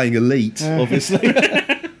 Playing Elite, obviously.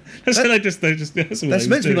 That's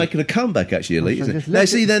meant to be making a comeback, actually, Elite, isn't it? Now,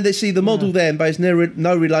 see the model there bears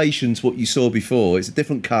no relation to what you saw before. It's a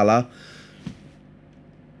different colour.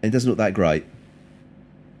 And it doesn't look that great.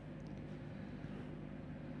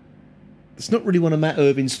 It's not really one of Matt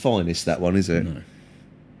Irving's finest, that one, is it? No.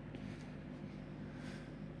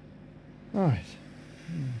 Right.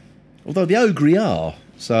 Although the Ogre are,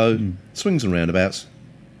 so swings and roundabouts.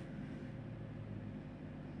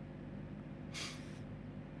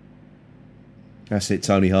 That's it,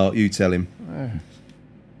 Tony Hart, you tell him.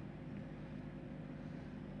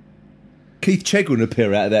 Keith Chegwin will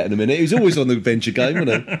appear out of that in a minute. He was always on the adventure game,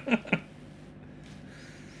 wasn't he?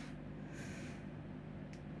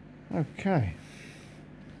 Okay.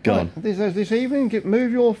 Go on. This evening,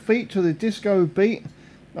 move your feet to the disco beat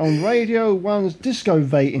on Radio 1's Disco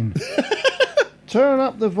Vating. Turn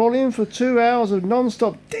up the volume for 2 hours of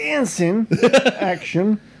non-stop dancing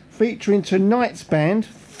action featuring tonight's band,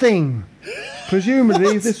 Thing.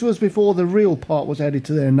 Presumably, this was before the real part was added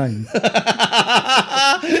to their name.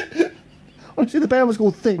 Honestly, the band was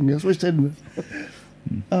called Thing. That's what it said.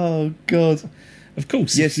 Oh, God. Of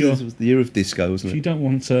course. Yes, this was the year of disco, wasn't it? If you don't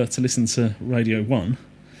want to listen to Radio 1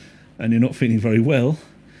 and you're not feeling very well...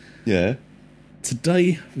 Yeah.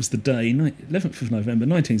 Today was the day, 11th of November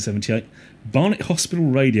 1978, Barnet Hospital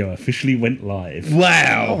Radio officially went live.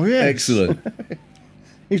 Wow! Oh, yes. Excellent.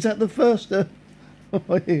 Is that the first? Oh,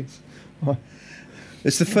 it is.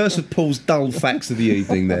 It's the first of Paul's dull facts of the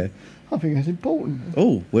evening there. I think that's important.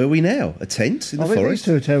 Oh, where are we now? A tent in the I think these forest?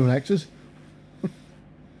 two are terrible actors.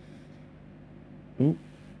 Oh.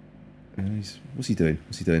 What's he doing?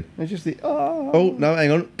 They're just the... Oh, no, hang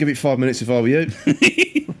on. Give it 5 minutes if I were you.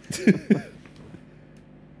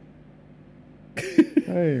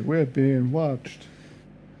 Hey, we're being watched.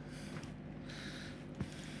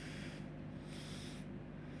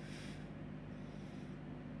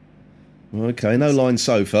 Okay, no line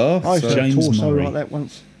so far. I used to have a James torso Murray. like that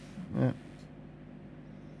once. Yeah.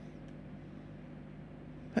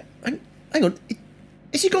 Hang on.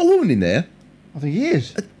 Has he got a woman in there? I think he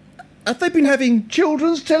is. Have they been having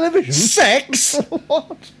Children's television? sex?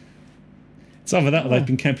 What? It's either that or they've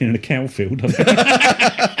been camping in a cow field.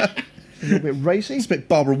 A little bit racy. Expect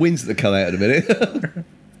Barbara Windsor to come out in a minute.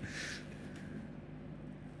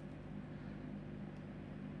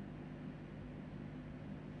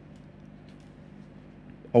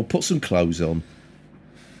 I'll put some clothes on.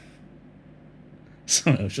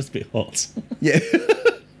 Sorry, it was just a bit hot. Yeah.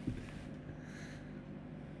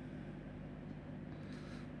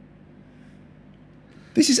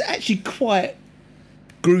 This is actually quite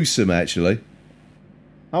gruesome, actually.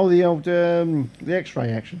 Oh, the old the X-ray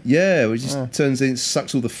action. Yeah, it just turns in,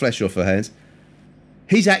 sucks all the flesh off her hands.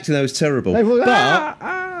 He's acting that was terrible. They were,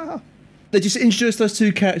 But they just introduced those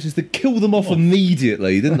two characters that kill them off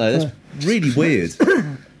immediately, didn't they? That's really weird.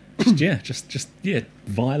 just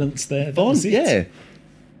violence there. That was it. Yeah.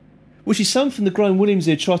 Which is something the Graham Williams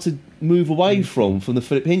here tried to move away from the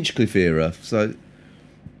Philip Hinchcliffe era. So,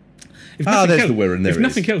 there's the wear and there. If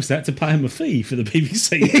nothing else, they had to pay him a fee for the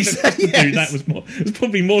BBC. Exactly, Dude, that was it was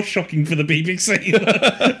probably more shocking for the BBC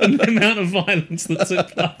than the amount of violence that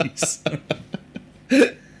took place.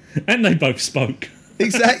 And they both spoke.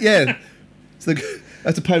 Exactly. Yeah. So they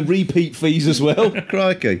had to pay repeat fees as well.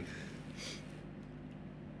 Crikey.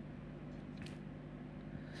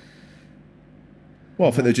 Well,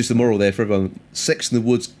 I think there's just a moral there for everyone. Sex in the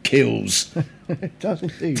woods kills. It does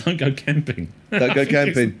indeed. Don't go camping. Don't go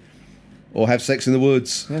camping. Or have sex in the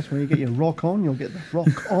woods. That's when you get your rock on, you'll get the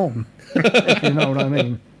rock on. If you know what I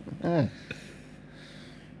mean. Yeah.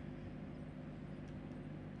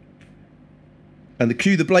 And the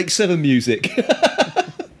cue the Blake 7 music.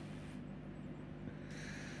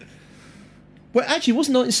 Well, actually,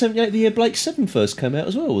 wasn't 1978 the year Blake 7 first came out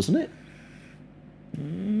as well, wasn't it?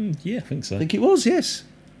 Yeah, I think so. I think it was, yes.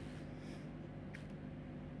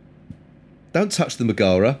 Don't touch the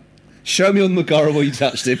Megara. Show me on the Megara where you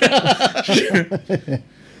touched him.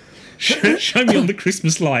 Show me on the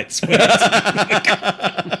Christmas lights.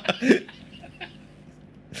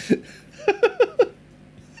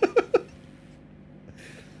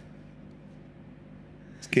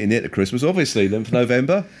 It's getting near to Christmas, obviously, then for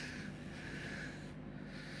November.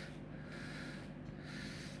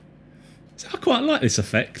 I quite like this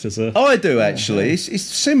effect as a. I do, actually. It's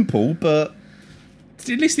simple, but... At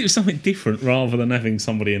least it was something different rather than having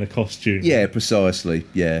somebody in a costume. Yeah, precisely,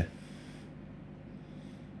 yeah.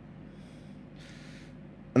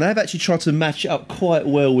 And they've actually tried to match it up quite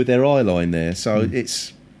well with their eyeline there, so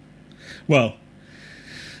it's... Well...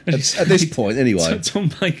 At this point, anyway. Tom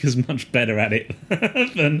Baker's much better at it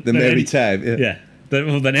than Mary Tabb, yeah.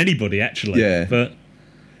 Than anybody, actually. Yeah. But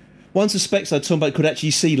one suspects that Tom Baker could actually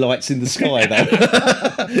see lights in the sky, though.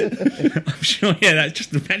 I'm sure, yeah, that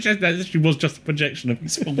actually was just a projection of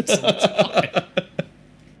his thoughts.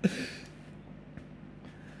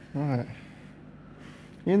 Right.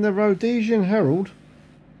 In the Rhodesian Herald,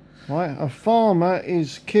 right, a farmer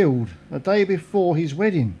is killed a day before his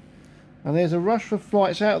wedding, and there's a rush for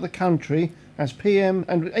flights out of the country as PM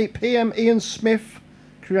Ian Smith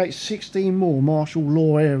creates 16 more martial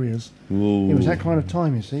law areas. Ooh. It was that kind of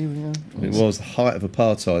time, you see. You know. It was the height of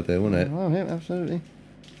apartheid there, wasn't it? Oh, yeah, absolutely.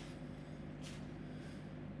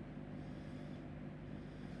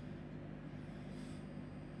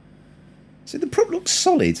 See, the prop looks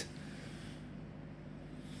solid.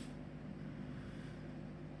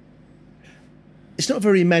 It's not a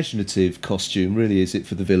very imaginative costume, really, is it,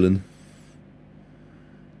 for the villain?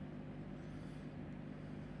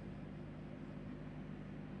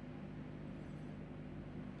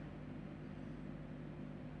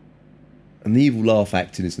 And the evil laugh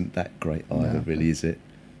acting isn't that great either, No. really, is it?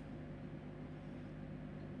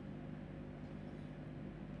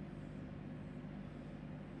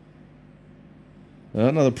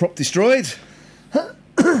 Another prop destroyed. It's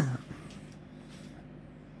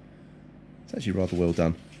actually rather well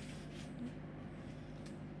done.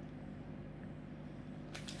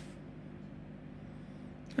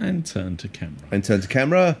 And turn to camera. And turn to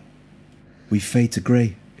camera. We fade to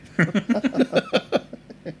grey.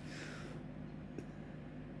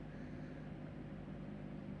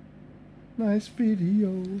 Nice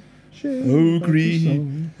video. Share Oh, about the grief.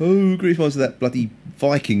 song. Oh, grief. What was that bloody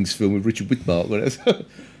Vikings film with Richard Widmark? Whatever.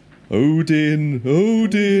 Odin.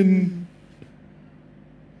 Odin.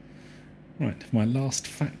 Right, my last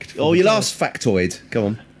fact. Oh, your last factoid. Go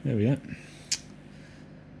on. There we are.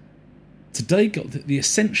 Today got the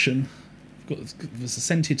Ascension was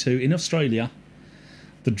assented to in Australia.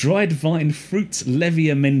 The Dried Vine Fruits Levy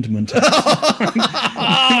Amendment,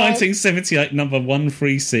 1978, number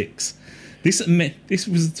 136. This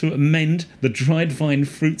was to amend the Dried Vine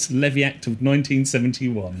Fruits Levy Act of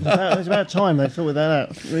 1971. It's about time they sorted that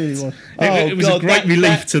out. It really was. It was God, a great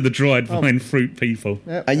relief that- to the dried vine fruit people.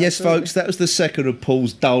 Yep, And yes, absolutely. folks, that was the second of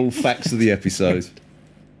Paul's dull facts of the episode.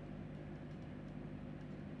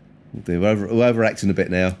 We're overacting a bit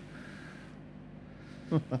now.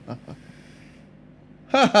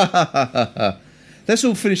 Let's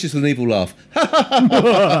all finish this with an evil laugh.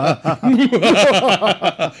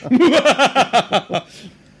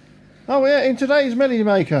 Oh yeah, in today's Melody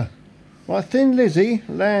Maker, right, Thin Lizzy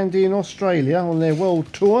land in Australia on their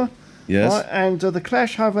world tour. Yes. Right, and the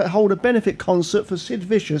Clash hold a benefit concert for Sid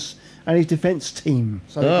Vicious and his defence team.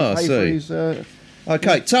 So they Ah, can pay for see. his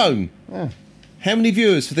Okay, Tone. Yeah. How many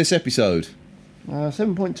viewers for this episode?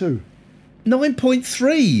 7.2.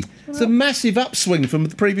 9.3. It's a massive upswing from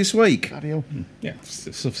the previous week. Bloody hell. Yeah, it's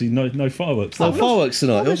obviously no fireworks. No fireworks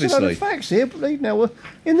tonight, There's a load obviously. of facts here. Believe now,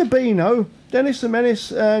 in the Beano, Dennis the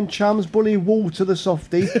Menace and chums bully Walter the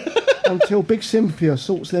Softy until Big Cynthia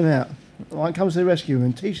sorts them out. Right, comes to the rescue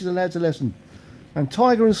and teaches the lads a lesson. And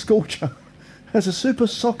Tiger and Scorcher has a Super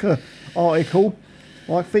Soccer article,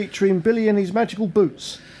 like featuring Billy and his magical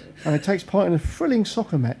boots, and it takes part in a thrilling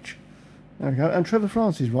soccer match. There we go. And Trevor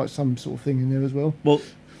Francis writes some sort of thing in there as well. Well,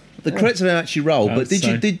 the credits don't actually roll, but I'd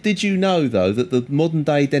say. did you know, though, that the modern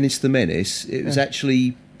day Dennis the Menace, it was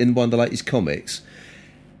actually, in one of the latest comics,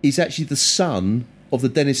 is actually the son of the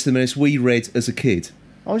Dennis the Menace we read as a kid.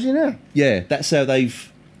 Oh, is he now? Yeah, that's how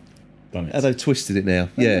they've Done it. twisted it now.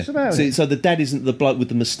 Tell Yeah. us about So, it. so the dad isn't the bloke with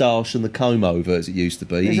the moustache and the comb over as it used to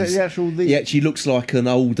be. Is that the actual... He actually looks like an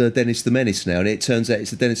older Dennis the Menace now, and it turns out it's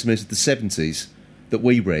the Dennis the Menace of the 70s that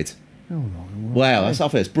we read. Oh, my God. Wow, I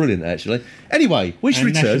think it's brilliant, actually. Anyway, we should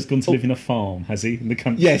And Nash return. has gone to live in a farm, has he, in the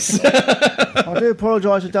country? Yes. I do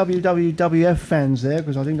apologise to WWF fans there,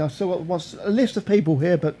 because I think I've still got a list of people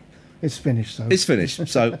here, but It's finished, so. It's finished.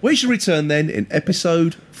 So we shall return then in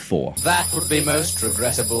episode 4. That would be most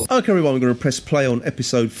regrettable. Okay, everyone, we're going to press play on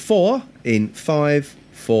episode 4 in 5,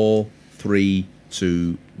 4, 3,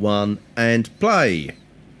 2, 1, and play.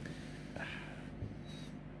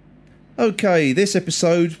 Okay, this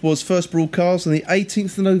episode was first broadcast on the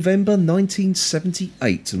 18th of November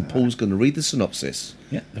 1978, and Paul's going to read the synopsis.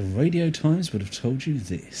 Yeah, the Radio Times would have told you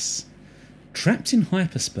this. Trapped in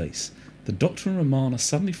hyperspace, the Doctor and Romana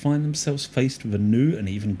suddenly find themselves faced with a new and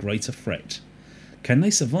even greater threat. Can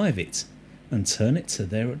they survive it and turn it to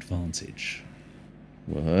their advantage?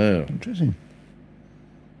 Wow. Interesting.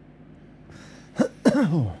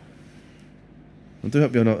 I do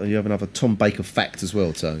hope you have another Tom Baker fact as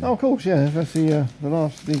well, Tony. Oh, of course, yeah. That's the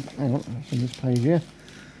last. Hang on, that's on this page here.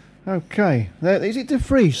 Okay, is it De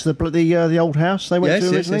Vries, the old house they went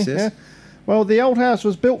to originally? Yes. Yeah. Well, the old house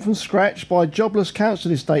was built from scratch by jobless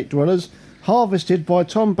council estate dwellers, harvested by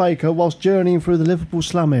Tom Baker whilst journeying through the Liverpool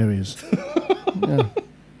slum areas. Yeah,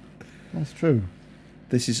 that's true.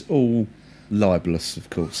 This is all libellous,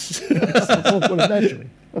 of course. Well, naturally.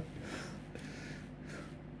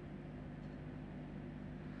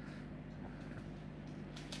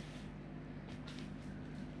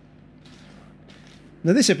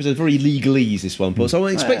 Now, this episode is very legalese, this one, Paul, so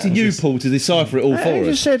I'm expecting you, Paul, to decipher it all for You us.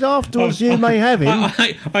 just said afterwards you may have him.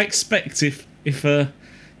 I expect if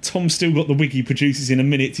Tom's still got the wig produces in a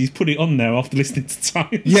minute, he's put it on now after listening to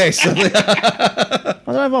Times. Yes. I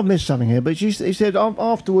don't know if I've missed something here, but he said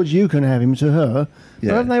afterwards you can have him to her. Yeah.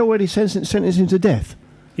 But haven't they already sentenced him to death?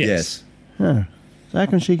 Yes. Yeah. So how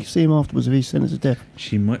can she see him afterwards if he's sentenced to death?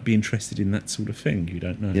 She might be interested in that sort of thing, you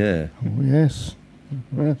don't know. Yeah. Oh, yes.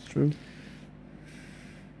 Well, that's true.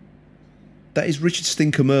 That is Richard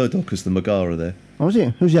Stinker Murdoch as the Megara there. Oh, is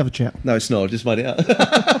it? Who's the other chap? No, it's not. I just made it up.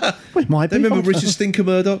 Well, it might be. Don't remember I don't Richard Stinker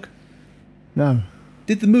Murdoch? know. No.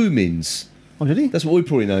 Did the Moomins. Oh, did he? That's what we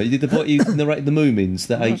probably know. He narrated the Moomins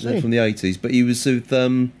from the 80s, but he was with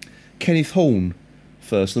Kenneth Horne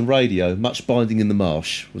first on radio. Much Binding in the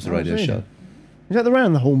Marsh was the radio see. show. Is that the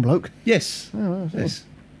round the horn bloke? Yes. Oh, I see. Yes.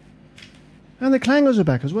 And the Clangers are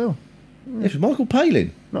back as well. Yes, Michael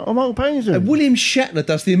Palin. No, Michael Payne's doing. And William Shatner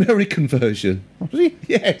does the American version. Oh, does he?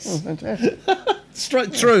 Yes. Oh, fantastic.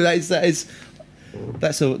 Straight true. That's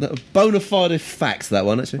a bona fide fact, that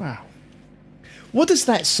one, actually. Wow. What does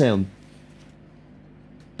that sound?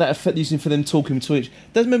 That effect using for them talking to each.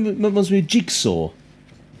 That reminds me of Jigsaw.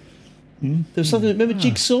 There was something. Remember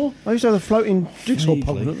Jigsaw, I used to have the floating jigsaw Vaguely.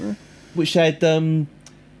 puzzle, didn't which had actually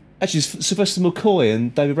it's Sylvester McCoy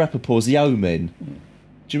and David Rappaport as the O-Men.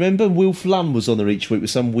 Do you remember? Wilf Lunn was on there each week with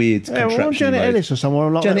some weird Yeah, contraption. well, Janet he made. Ellis or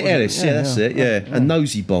someone like Janet that. Ellis, yeah, that's it, yeah. And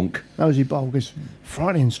Nosy Bonk. Nosy Bulk is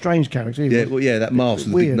frightening, strange character. Yeah, well, yeah, that mask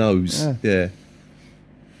with the big Weird. nose. Yeah.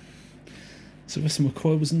 Sylvester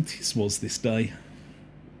McCoy was in Tiswas this day.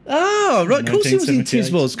 Oh, right, of course he was in 1978.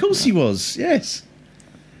 Tiswas. Of course he was, yes.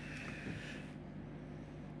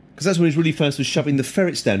 Because that's when he was really famous for shoving the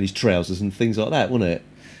ferrets down his trousers and things like that, wasn't it?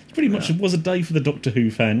 Pretty much was a day for the Doctor Who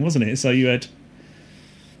fan, wasn't it? So you had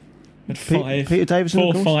five, Peter Davison, of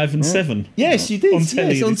 4, course. 5, and Yeah. 7. Yes, you did. On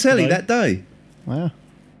telly yes, on this telly day. that day. Wow.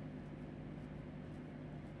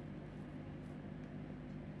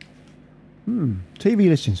 TV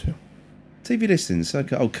listings, Phil. TV listings.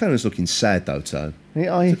 Okay. Oh, Conan's looking sad though, Tone. He's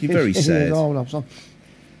looking very sad. Oh, love son.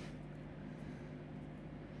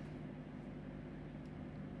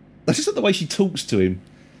 That's just not the way she talks to him.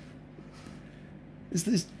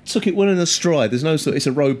 It's took it one in a stride. There's no sort. It's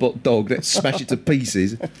a robot dog. Let's smash it to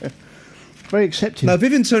pieces. Very accepting. No,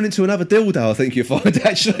 Vivian turned into another dildo. I think you'll find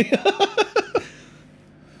actually.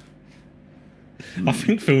 I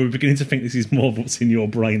think, Phil, we're beginning to think this is more of what's in your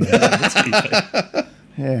brain than on the TV.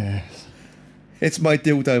 Yes. It's my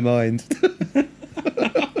dildo mind.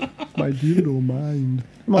 My dildo mind.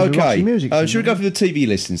 Might be Roxy Okay. Music. Should we go for the TV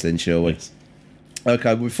listings then, shall we? Yes.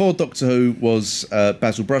 Okay. Before Doctor Who was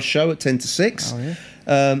Basil Brush show at 10 to 6. Oh,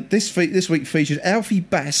 yeah. This week featured Alfie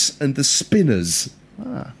Bass and the Spinners.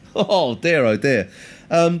 Oh dear, oh dear.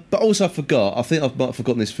 But also I forgot. I think I might have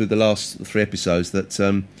forgotten this through the last 3 episodes that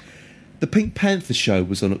the Pink Panther show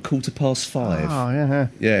was on at 5:15. Oh, yeah.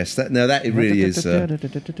 Yes, that it really is. So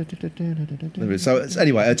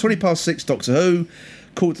anyway, 6:20 Doctor Who,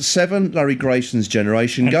 7:15 Larry Grayson's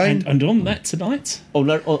Generation Game. And on that tonight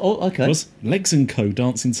Okay. was Legs and Co.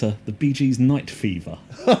 dancing to the Bee Gees' Night Fever.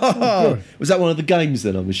 Was that one of the games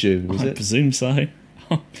then? I'm assuming was I it? presume so.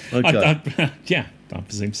 Okay. Yeah, I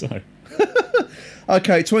presume so.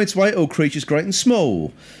 Okay, 20 to 8 All Creatures Great and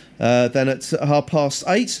Small. Then at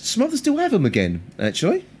 8:30, some others still have them again.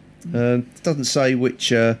 Actually, doesn't say which.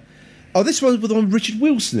 This one with Richard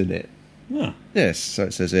Wilson in it. Ah. Yes, so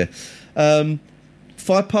it says here.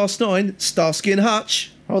 9:05, Starsky and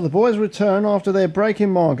Hutch. Well, the boys return after their break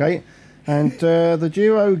in Margate, and the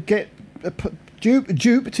duo get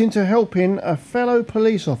duped into helping a fellow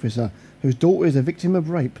police officer whose daughter is a victim of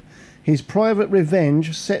rape. His private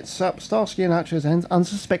revenge sets up Starsky and Hutch as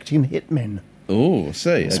unsuspecting hitmen. Oh, I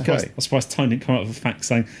see. I'm Okay. surprised Tony didn't come up with a fact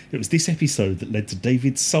saying it was this episode that led to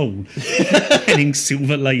David Soul heading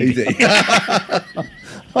Silver Lady.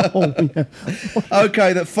 Oh, yeah.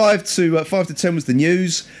 Okay, that 5 to 10 was the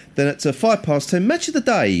news. Then at 10:05, Match of the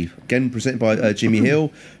Day, again presented by Jimmy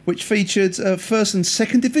Hill, which featured first and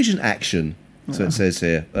second division action. So it says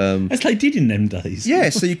here. As they did in them days. Yeah,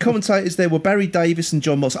 so your commentators there were Barry Davis and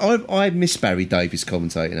John Moss. I miss Barry Davis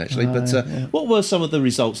commentating, actually. What were some of the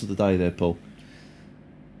results of the day there, Paul?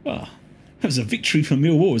 Ah, that was a victory for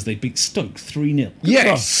Millwall as they beat Stoke 3-0.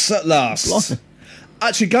 Yes, at last.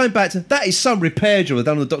 Actually, going back to that is some repair job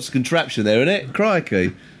done on the Doctor's contraption there, isn't it?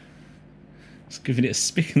 Crikey. It's giving it a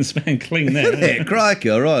spick and span clean there. Isn't it? Crikey,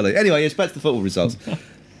 O'Reilly. Anyway, yes, back to the football results.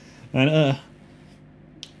 And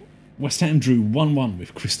West Ham drew 1-1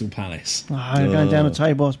 with Crystal Palace. Oh, they're going down the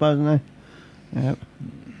table, I suppose, aren't they? Yep.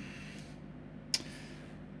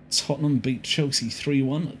 Tottenham beat Chelsea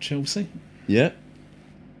 3-1 at Chelsea. Yeah,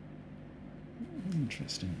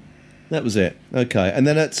 Interesting. that was it. Okay, and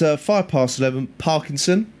then at 11:05,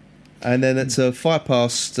 Parkinson. And then at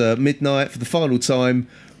 5 midnight, for the final time,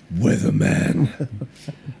 Weatherman.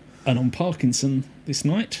 And on Parkinson this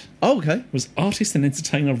night Oh, okay. was artist and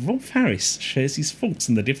entertainer Rob Harris shares his thoughts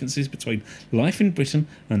on the differences between life in Britain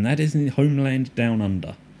and that is in the homeland down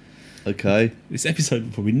under. Okay. This episode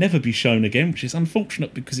will probably never be shown again, which is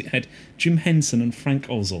unfortunate because it had Jim Henson and Frank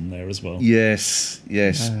Oz on there as well. Yes.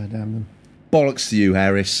 Damn them. Bollocks to you,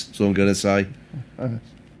 Harris. That's all I'm going to say. Right,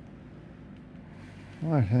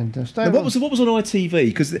 and Now, what was on ITV?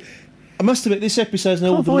 Because I must admit, this episode has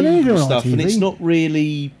all Can't the find anything legal on stuff, and ITV. it's not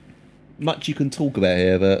really much you can talk about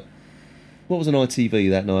here. But what was on ITV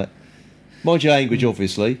that night? Mind Your Language,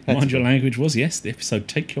 obviously. Mind Your Language was, yes, the episode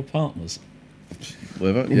Take Your Partners.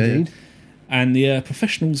 Whatever. Indeed. Yeah. And the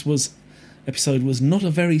Professionals episode was Not a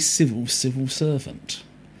Very Civil Servant.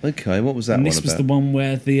 Okay, what was that And one this was about? the one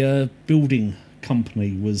where the building company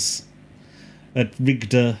had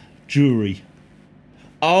rigged a jury.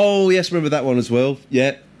 Oh, yes, remember that one as well.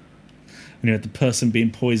 Yeah. And you had the person being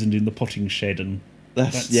poisoned in the potting shed and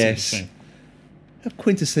That's that yes. sort of thing. How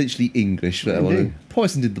quintessentially English that one. Indeed.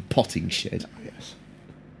 Poisoned in the potting shed. Yes.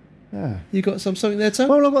 Yeah. You got something there, Tom?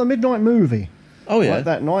 Well, I've got a midnight movie. Oh yeah. Like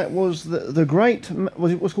that night was the great.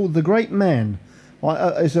 Was it was called The Great Man?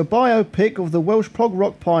 It's a biopic of the Welsh prog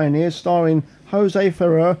rock pioneers, starring Jose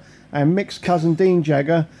Ferrer and Mick's cousin Dean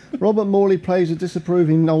Jagger. Robert Morley plays a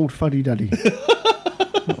disapproving old fuddy-duddy. There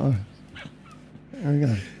we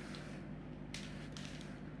go.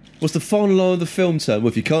 What's the final line of the film term? Well,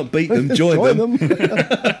 if you can't beat them, join them.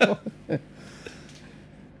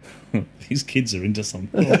 These kids are into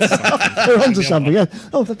something. They're onto something. Yeah.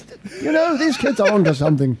 Oh, these kids are onto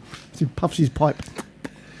something. He puffs his pipe.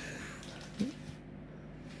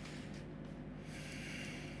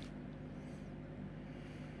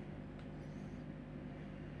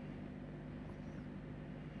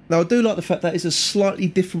 Now, I do like the fact that it's a slightly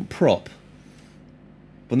different prop.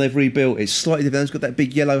 When they've rebuilt it, it's slightly different. It's got that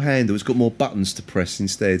big yellow handle. It's got more buttons to press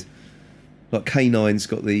instead. Like K9's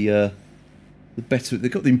got the better.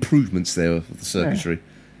 They've got the improvements there of the circuitry.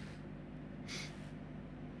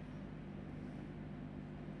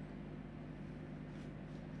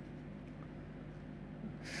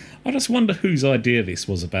 I just wonder whose idea this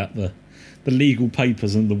was about the legal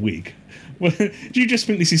papers and the wig. Well, do you just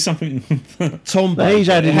think this is something Tom But he's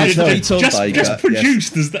Baker. added It had his to be own. Tom Baker. just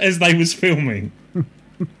produced as they was filming? You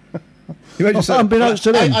imagine saying, Unbeknownst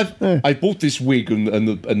to them. I bought this wig and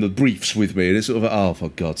the briefs with me, and it's sort of, oh, for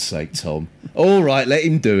God's sake, Tom. All right, let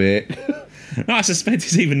him do it. No, I suspect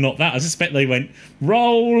it's even not that. I suspect they went,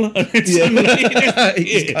 roll, and then suddenly It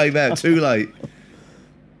just came out too late.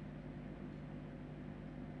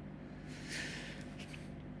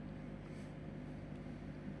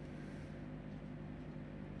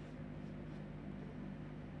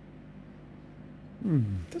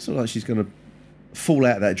 Doesn't look like she's going to fall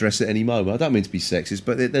out of that dress at any moment. I don't mean to be sexist,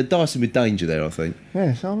 but they're dicing with danger there, I think.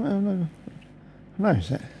 Yes, I know. No, is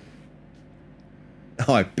that?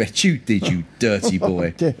 I bet you did, you dirty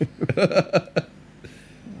boy. Okay.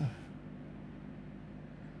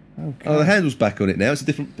 Oh, the handle's back on it now.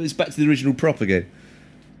 It's back to the original prop again.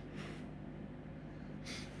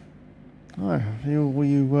 Right, all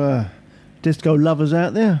you disco lovers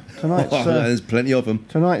out there, tonight's There's plenty of them.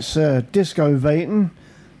 disco vating.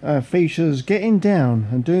 features getting down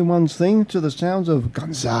and doing one's thing to the sounds of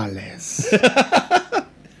Gonzales. I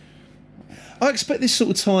expect this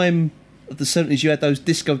sort of time of the 70s, you had those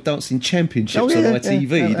disco dancing championships on ITV,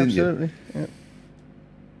 didn't absolutely. you? Yeah.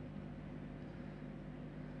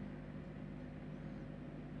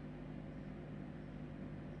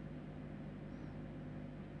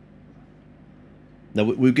 No,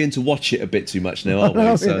 we're going to watch it a bit too much now, aren't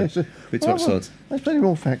we? So, a bit too much science. There's plenty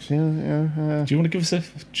more facts here. Do you want to give us a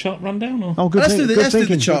chart rundown? Or? Oh, good. Let's do the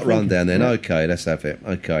thinking, chart good rundown then. Yeah. Okay, let's have it.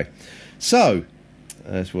 Okay. So,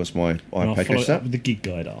 that's what's my I'll iPad follow catch it up up. with the gig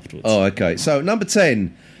guide afterwards. Oh, okay. So, number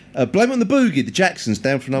 10. Blame on the Boogie, the Jacksons,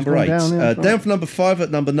 down from number 8. Down from number 5 at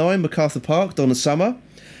number 9, MacArthur Park, Donna Summer.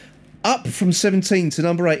 Up from 17 to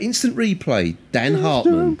number 8, Instant Replay, Dan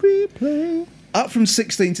Hartman. Replay. Up from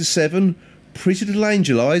 16 to 7, Pretty Little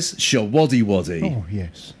Angel Eyes, Shawaddy Waddy. Oh,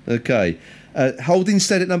 yes. Okay. Holding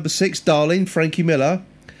stead at number 6, Darling, Frankie Miller.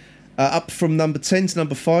 Up from number 10 to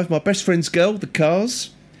number 5, My Best Friend's Girl, The Cars.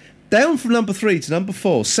 Down from number 3 to number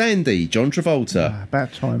 4, Sandy, John Travolta.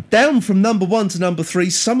 About time. Down from number 1 to number 3,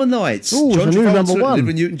 Summer Nights, Ooh, John it's a new Travolta, number one.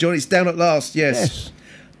 Olivia Newton-John. It's down at last, yes. Yes.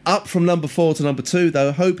 Up from number 4 to number 2,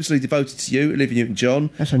 though hopelessly devoted to you, Olivia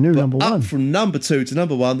Newton-John. That's a new But number up one. from number 2 to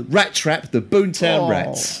number 1, Rat Trap, the Boomtown Oh,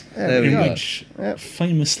 Rats. there There we we go. go. Which Yep.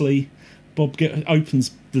 famously, Bob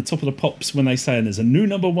opens the top of the pops when they say, and there's a new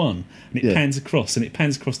number 1, and it pans across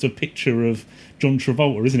to a picture of John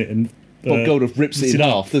Travolta, isn't it? And Bob Geldof rips it in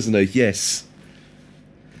up. half, doesn't he? Yes.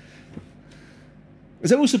 Is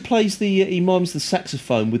that also plays he mimes the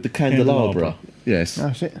saxophone with the candelabra? Yes.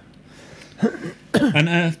 That's it.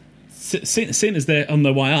 And seeing as they're on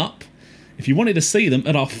their way up, if you wanted to see them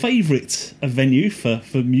at our favourite venue for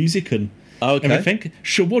music and everything,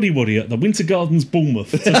 Shawaddy Waddy at the Winter Gardens,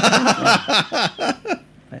 Bournemouth.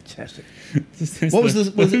 Fantastic. What was the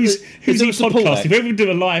Who's there a Your support podcast? act? If we ever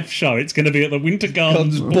do a live show, it's going to be at the Winter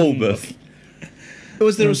Gardens, Bournemouth.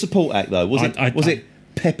 Was there a support act though? Was I- it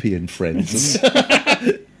Peppy and Friends?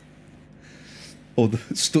 Or the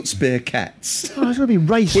Stutz Cats? Oh, it's going to be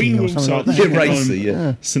racing Queen or will something like start that. Yeah, racy,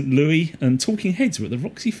 yeah. St Louis and Talking Heads were at the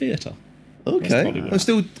Roxy Theatre. Okay. probably what- I'm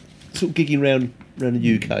still sort of gigging around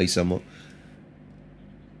the UK somewhat.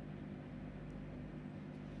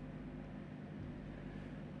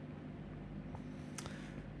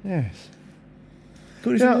 Yes.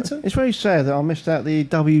 Got anything Yeah, there, Tom? it's very sad that I missed out the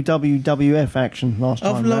WWF action last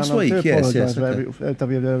Oh, time. from last round. I do week, yes, apologise yes, to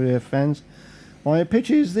WWF fans. My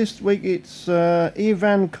pitches this week, it's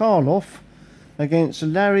Ivan Karloff against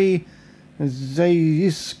Larry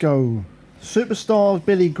Zayisco. Superstars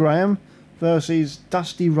Billy Graham versus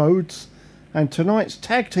Dusty Rhodes. And tonight's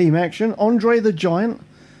tag team action, Andre the Giant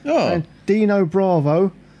Oh, and Dino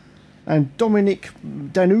Bravo and Dominic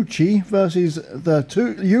Danucci versus the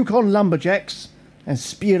two Yukon Lumberjacks and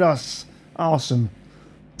Spiros Arson.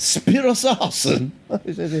 Spiros Arson.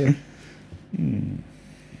 It says here.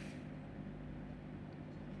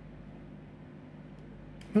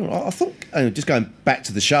 Well, I thought, just going back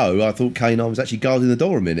to the show, I thought K9 was actually guarding the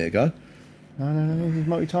door a minute ago. No, he's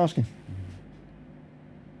multitasking.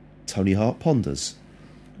 Tony Hart ponders.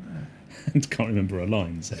 Can't remember her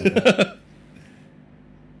lines.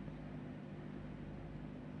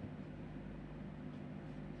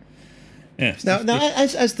 Yes. Now,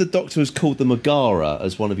 as the Doctor has called the Megara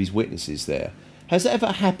as one of his witnesses there, has that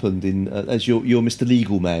ever happened in as you're Mr.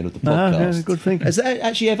 Legal Man of the No, podcast? no, good thinking. Has that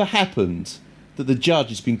actually ever happened that the judge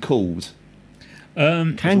has been called?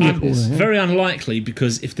 Can you call It's it? Yeah? very unlikely,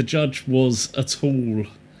 because if the judge was at all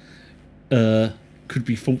could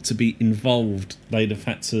be thought to be involved, they'd have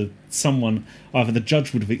had to either the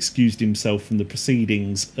judge would have excused himself from the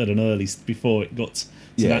proceedings at an early before it got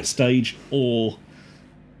to that stage, or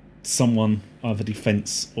someone, either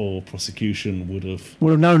defence or prosecution, would have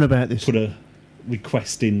known about this. put a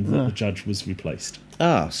request in that the judge was replaced.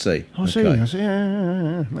 Ah, see. I see. Okay. I see.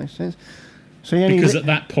 Yeah, makes sense. So any Because at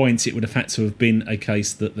that point, it would have had to have been a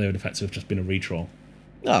case that there would have had to have just been a retrial.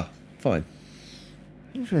 Ah, fine.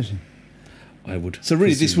 interesting. I would. So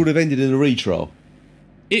really, this presume. would have ended in a retrial.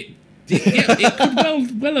 It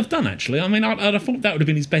could well have done, actually. I mean, I'd have thought that would have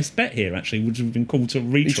been his best bet here, actually, would have been called to a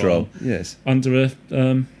retrial Yes. under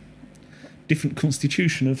a different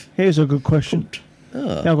constitution of Here's a good question. court.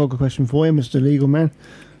 Yeah, I've got a good question for you, Mr. Legal Man.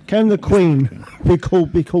 Can the Queen be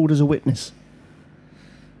called as a witness?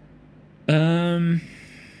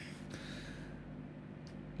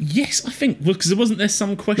 Yes, I think, because wasn't there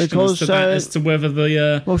some question Because, as to whether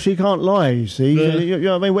the Well, she can't lie, you see. You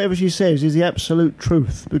know what I mean? Whatever she says is the absolute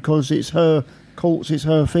truth, because it's her courts, it's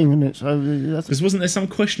her thing, and it's because wasn't there some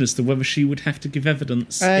question as to whether she would have to give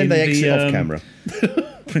evidence And in they exit the off camera.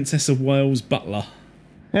 Princess of Wales butler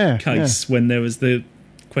case when there was the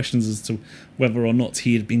questions as to whether or not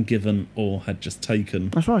he had been given or had just taken.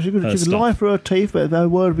 That's right. She could lie for her teeth, but their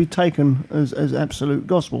word would be taken as absolute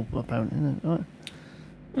gospel, apparently. Isn't it? Right?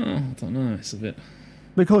 Oh, I don't know. It's a bit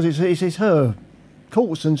because it's her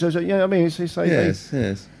courts, and so you know what I mean.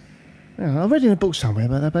 Yes. Yeah, I read in a book somewhere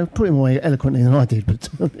about that. They put it more eloquently than I did, but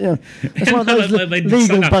it's one of those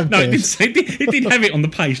legal bugbears. It did have it on the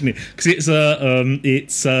page, didn't it? Because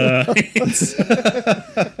it's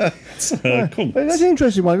cool. That's an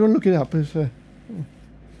interesting one. Go and look it up. It's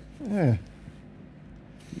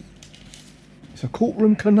a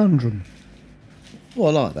courtroom conundrum.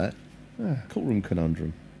 Well, I like that. Yeah. Courtroom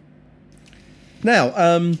conundrum.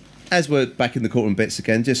 Now, as we're back in the courtroom bits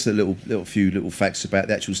again, just a few little facts about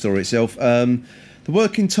the actual story itself. The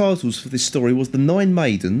working titles for this story was The Nine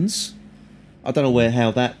Maidens. I don't know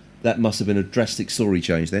how that must have been a drastic story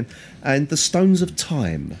change then. And The Stones of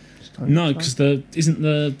Time. No, because it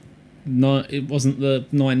wasn't the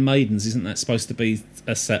Nine Maidens. Isn't that supposed to be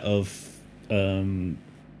a set of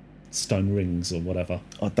stone rings or whatever?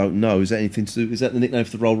 I don't know. Is that anything to do? Is that the nickname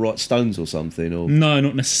for the Rollright Stones or something? Or no,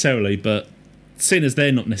 not necessarily. But seeing as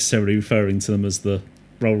they're not necessarily referring to them as the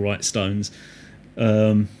Rollright Stones,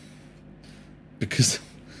 because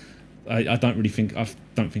I don't think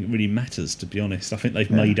it really matters, to be honest. I think they've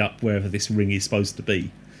made up wherever this ring is supposed to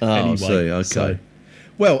be. Oh, anyway, I see. Okay. So.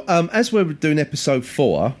 Well, as we're doing episode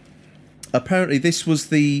 4, apparently this was on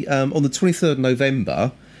the 23rd of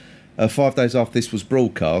November, 5 days after this was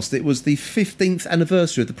broadcast, it was the 15th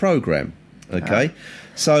anniversary of the programme. Okay.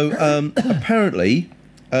 So apparently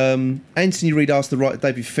Anthony Reid asked the writer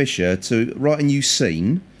David Fisher to write a new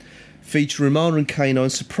scene featuring Romana and Canine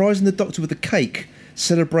surprising the Doctor with a cake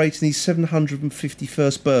celebrating his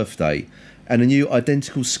 751st birthday and a new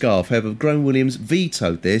identical scarf. However, Graham Williams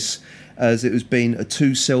vetoed this as it was being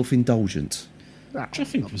too self-indulgent. Which I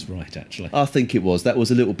think was right, actually. I think it was. That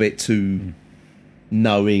was a little bit too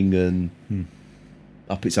knowing and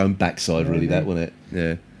up its own backside, really, that, wasn't it?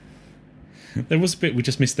 Yeah. There was a bit we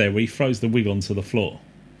just missed there where he throws the wig onto the floor.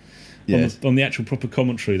 Yes. On the actual proper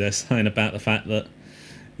commentary, they're saying about the fact that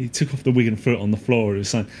he took off the wig and threw it on the floor. He was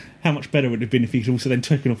saying how much better it would have been if he could also then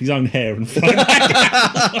taken off his own hair and thrown it back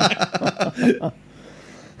out.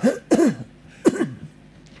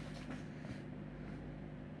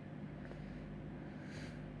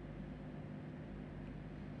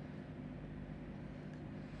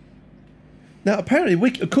 Now, apparently,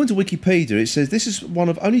 according to Wikipedia, it says this is one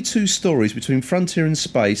of only 2 stories between Frontier and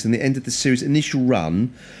Space and the end of the series' initial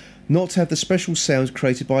run not to have the special sounds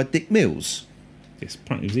created by Dick Mills. Yes,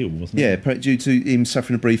 apparently he was ill, wasn't he? Yeah, due to him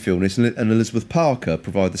suffering a brief illness, and Elizabeth Parker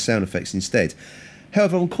provided the sound effects instead.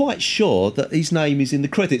 However, I'm quite sure that his name is in the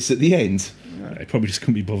credits at the end. No, he probably just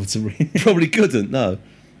couldn't be bothered to read. Probably couldn't, no.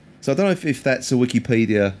 So I don't know if that's a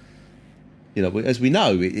Wikipedia... You know, as we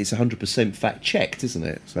know, it's 100% fact-checked, isn't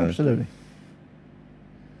it? So. Absolutely.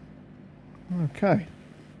 Okay.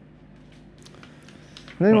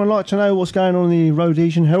 Would anyone like to know what's going on in the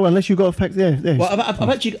Rhodesian Herald? Unless you've got a fact there. Well, I've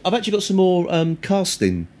actually got some more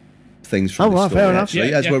casting things from this story, fair enough.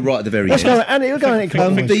 actually, as we're right at the very Let's end. go, Andy, we're going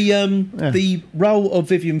to the role of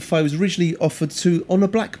Vivian Foe was originally offered to Honor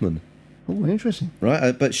Blackman. Oh, interesting.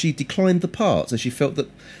 Right, but she declined the part, and she felt that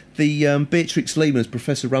the Beatrix Lehman as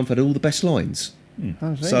Professor Rumford had all the best lines.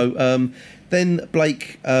 So then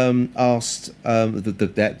Blake asked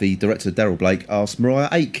the director Darryl Blake asked Mariah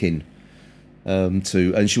Aitken and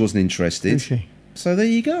she wasn't interested. Who's she? So there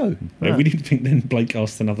you go. No, we didn't think then Blake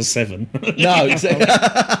asked another 7. No, exactly.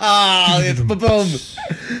 Boom!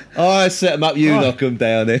 I set them up, you knock them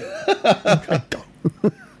down here.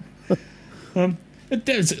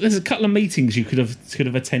 There's a couple of meetings you could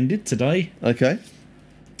have attended today. Okay.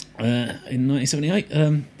 In 1978,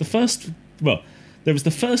 there was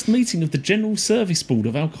the first meeting of the General Service Board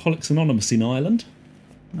of Alcoholics Anonymous in Ireland.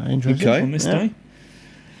 Interesting. Okay. On this day.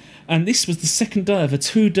 And this was the second day of a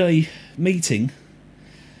 2-day meeting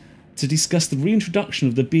to discuss the reintroduction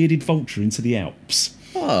of the bearded vulture into the Alps.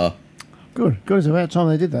 Ah. Good. It's about time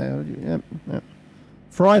they did that. Yep.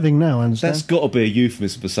 Thriving now, I understand. That's got to be a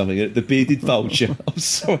euphemism for something. The bearded vulture. I'm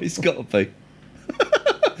sorry, it's got to be.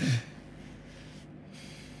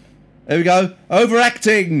 There we go.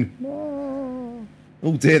 Overacting.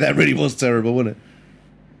 Oh dear, that really was terrible, wasn't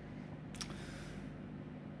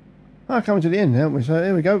it? Coming to the end, haven't we? So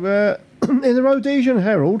there we go. In the Rhodesian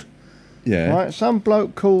Herald, right, some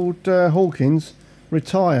bloke called Hawkins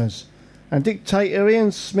retires, and dictator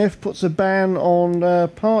Ian Smith puts a ban on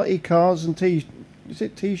party cards and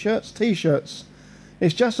t-shirts? T-shirts.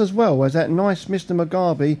 It's just as well as that nice Mr.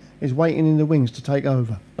 Mugabe is waiting in the wings to take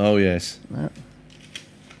over. Oh yes. Yeah.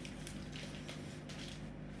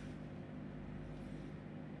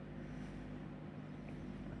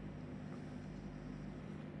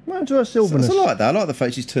 to her silverness? I like that. I like the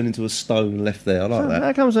fact she's turned into a stone and left there. I like that.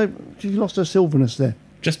 How comes she lost her silverness there?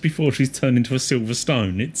 Just before she's turned into a silver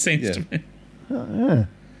stone, it seems to me. Oh, yeah.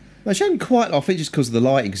 No, she hasn't quite. I think just because of the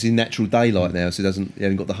lighting, because it's in natural daylight now, so you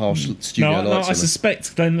haven't got the harsh studio lights. No, on I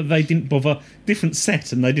suspect then that they didn't bother. Different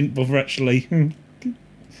set, and they didn't bother actually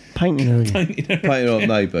Painting her. Painting on,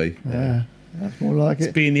 maybe. Yeah, that's more like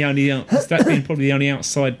it. being the only. That being probably the only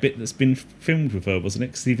outside bit that's been filmed with her, wasn't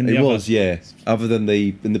it? 'Cause even the It other, was, yeah. Other than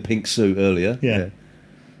in the pink suit earlier. Yeah.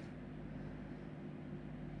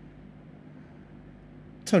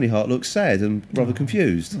 Tony Hart looks sad and rather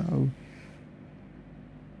confused. Oh.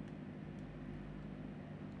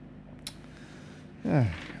 Yeah.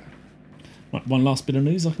 Right, one last bit of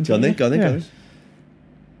news I can Go tell on then, you. go on.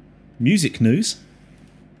 Music news.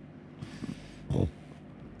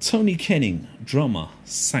 Tony Kenning, drummer,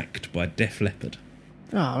 sacked by Def Leppard.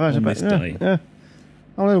 Oh, that's On about this day. Yeah.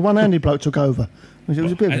 Oh, one-handed bloke took over. It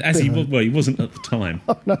was a bit. He wasn't at the time.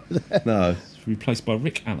 No. Replaced by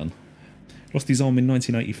Rick Allen. Lost his arm in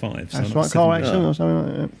 1985. That's so right, car 70. accident or something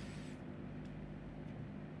like that.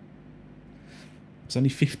 He was only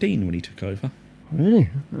 15 when he took over. Really?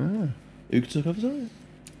 Who took over, sorry?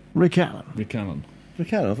 Rick Allen. Rick Allen.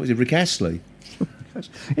 Rick Allen. I thought it was Rick Astley.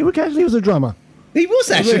 Rick Astley was a drummer. He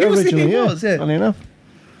was actually. He was, yeah. Funny enough.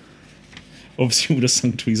 Obviously, he would have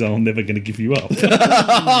sung to his arm, never going to give you up.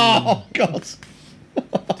 Oh, God.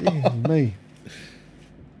 Dear me.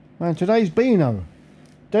 Man, today's Beano.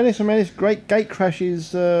 Dennis and Menace great gate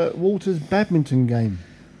crashes Walter's badminton game.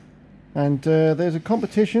 And there's a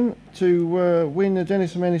competition to win a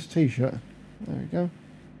Dennis and Menace t-shirt. There we go.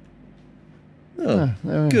 Oh,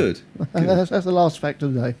 there we good. go. That's the last fact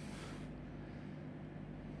of the day.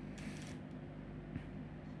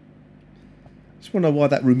 Just want to know why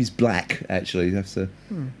that room is black, actually. That's and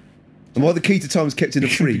why the key to time is kept in the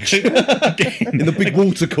fridge. In the big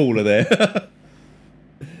water cooler there.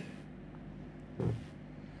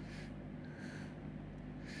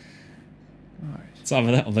 It's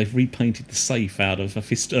either that or they've repainted the safe out of for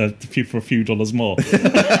a few dollars more.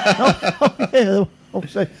 Yeah,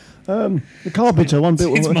 obviously. The carpenter one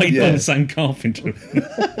built. It's made by the same carpenter.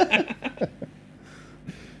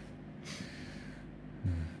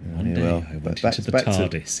 One day I went into the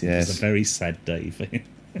TARDIS. It was a very sad day for him.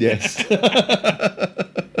 Yes.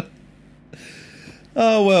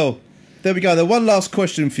 Oh, well. There we go. Then one last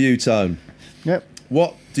question for you, Tone. Yep.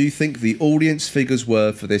 What do you think the audience figures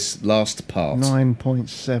were for this last part?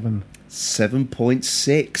 9.7.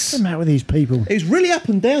 7.6. What's the matter with these people? It was really up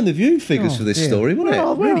and down the viewing figures for this dear. story, wasn't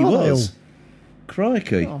it? Where It really are they was. all?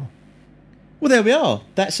 Crikey. Oh. Well, there we are.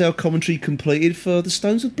 That's our commentary completed for The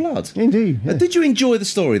Stones of Blood. Indeed. Yeah. Did you enjoy the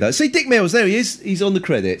story, though? See, Dick Mills, there he is. He's on the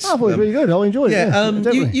credits. I thought it was really good. I enjoyed it. Yeah,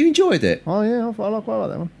 you enjoyed it. Oh, yeah. I quite like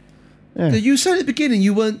that one. Yeah. You said at the beginning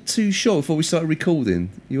you weren't too sure before we started recording.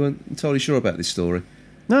 You weren't entirely sure about this story.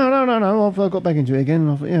 No. I've got back into it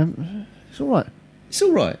again. It's all right. It's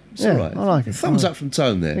all right. It's all right. I like it. Thumbs up from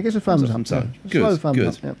Tone there. It gets a thumbs up. from Tone. Yeah. Good. Slow thumbs good.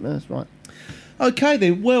 up. Yep, that's right. Okay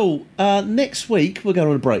then. Well, next week we're going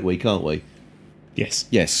on a break week, aren't we? Yes.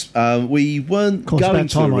 Yes. We weren't Course, going about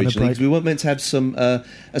to time on a originally break. because we weren't meant to have some a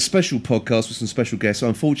special podcast with some special guests. So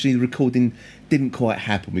unfortunately, the recording didn't quite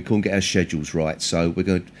happen. We couldn't get our schedules right. So we're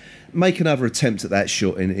going to make another attempt at that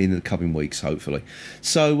shot in the coming weeks, hopefully.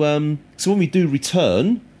 So when we do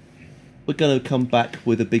return, we're going to come back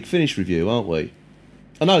with a Big Finish review, aren't we?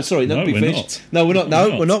 Oh, no, sorry, not No, Big we're Finish. not. No, we're not. We're No,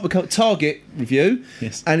 not. we're not. We're coming Target review.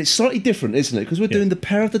 Yes. And it's slightly different, isn't it? Because we're doing the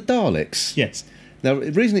Power of the Daleks. Yes. Now,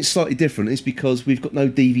 the reason it's slightly different is because we've got no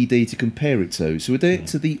DVD to compare it to. So we're doing it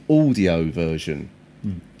to the audio version.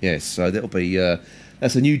 Yes, so that'll be...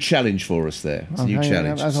 that's a new challenge for us there. It's a new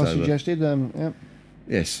challenge. As I So, suggested, yep.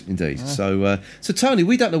 yes, indeed. So, Tony,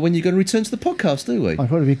 we don't know when you're going to return to the podcast, do we? I'd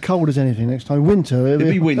probably be cold as anything next time. Winter. It'll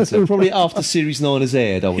be winter. Probably after Series 9 has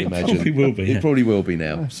aired, I would It imagine. probably will be, It yeah. probably will be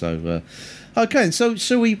now. So, okay, so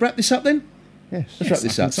shall we wrap this up then? Yes. Let's wrap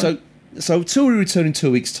this I up. think So till we return in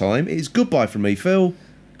 2 weeks' time, it is goodbye from me, Phil.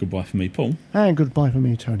 Goodbye from me, Paul. And goodbye for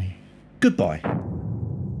me, Tony. Goodbye.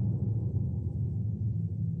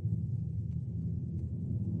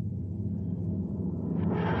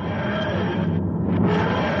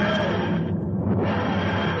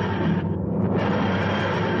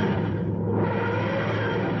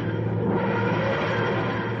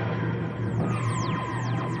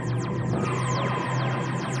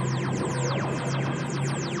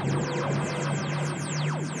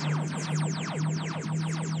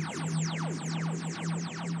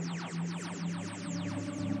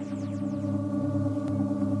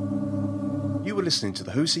 You were listening to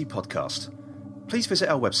the Who's He podcast. Please visit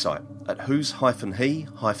our website at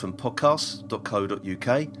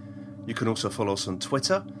whos-he-podcast.co.uk You can also follow us on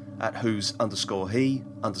Twitter at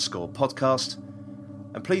who's_he_podcast.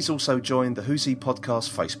 And please also join the Who's He Podcast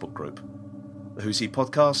Facebook group. The Who's He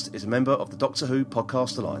Podcast is a member of the Doctor Who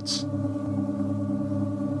Podcast Alliance.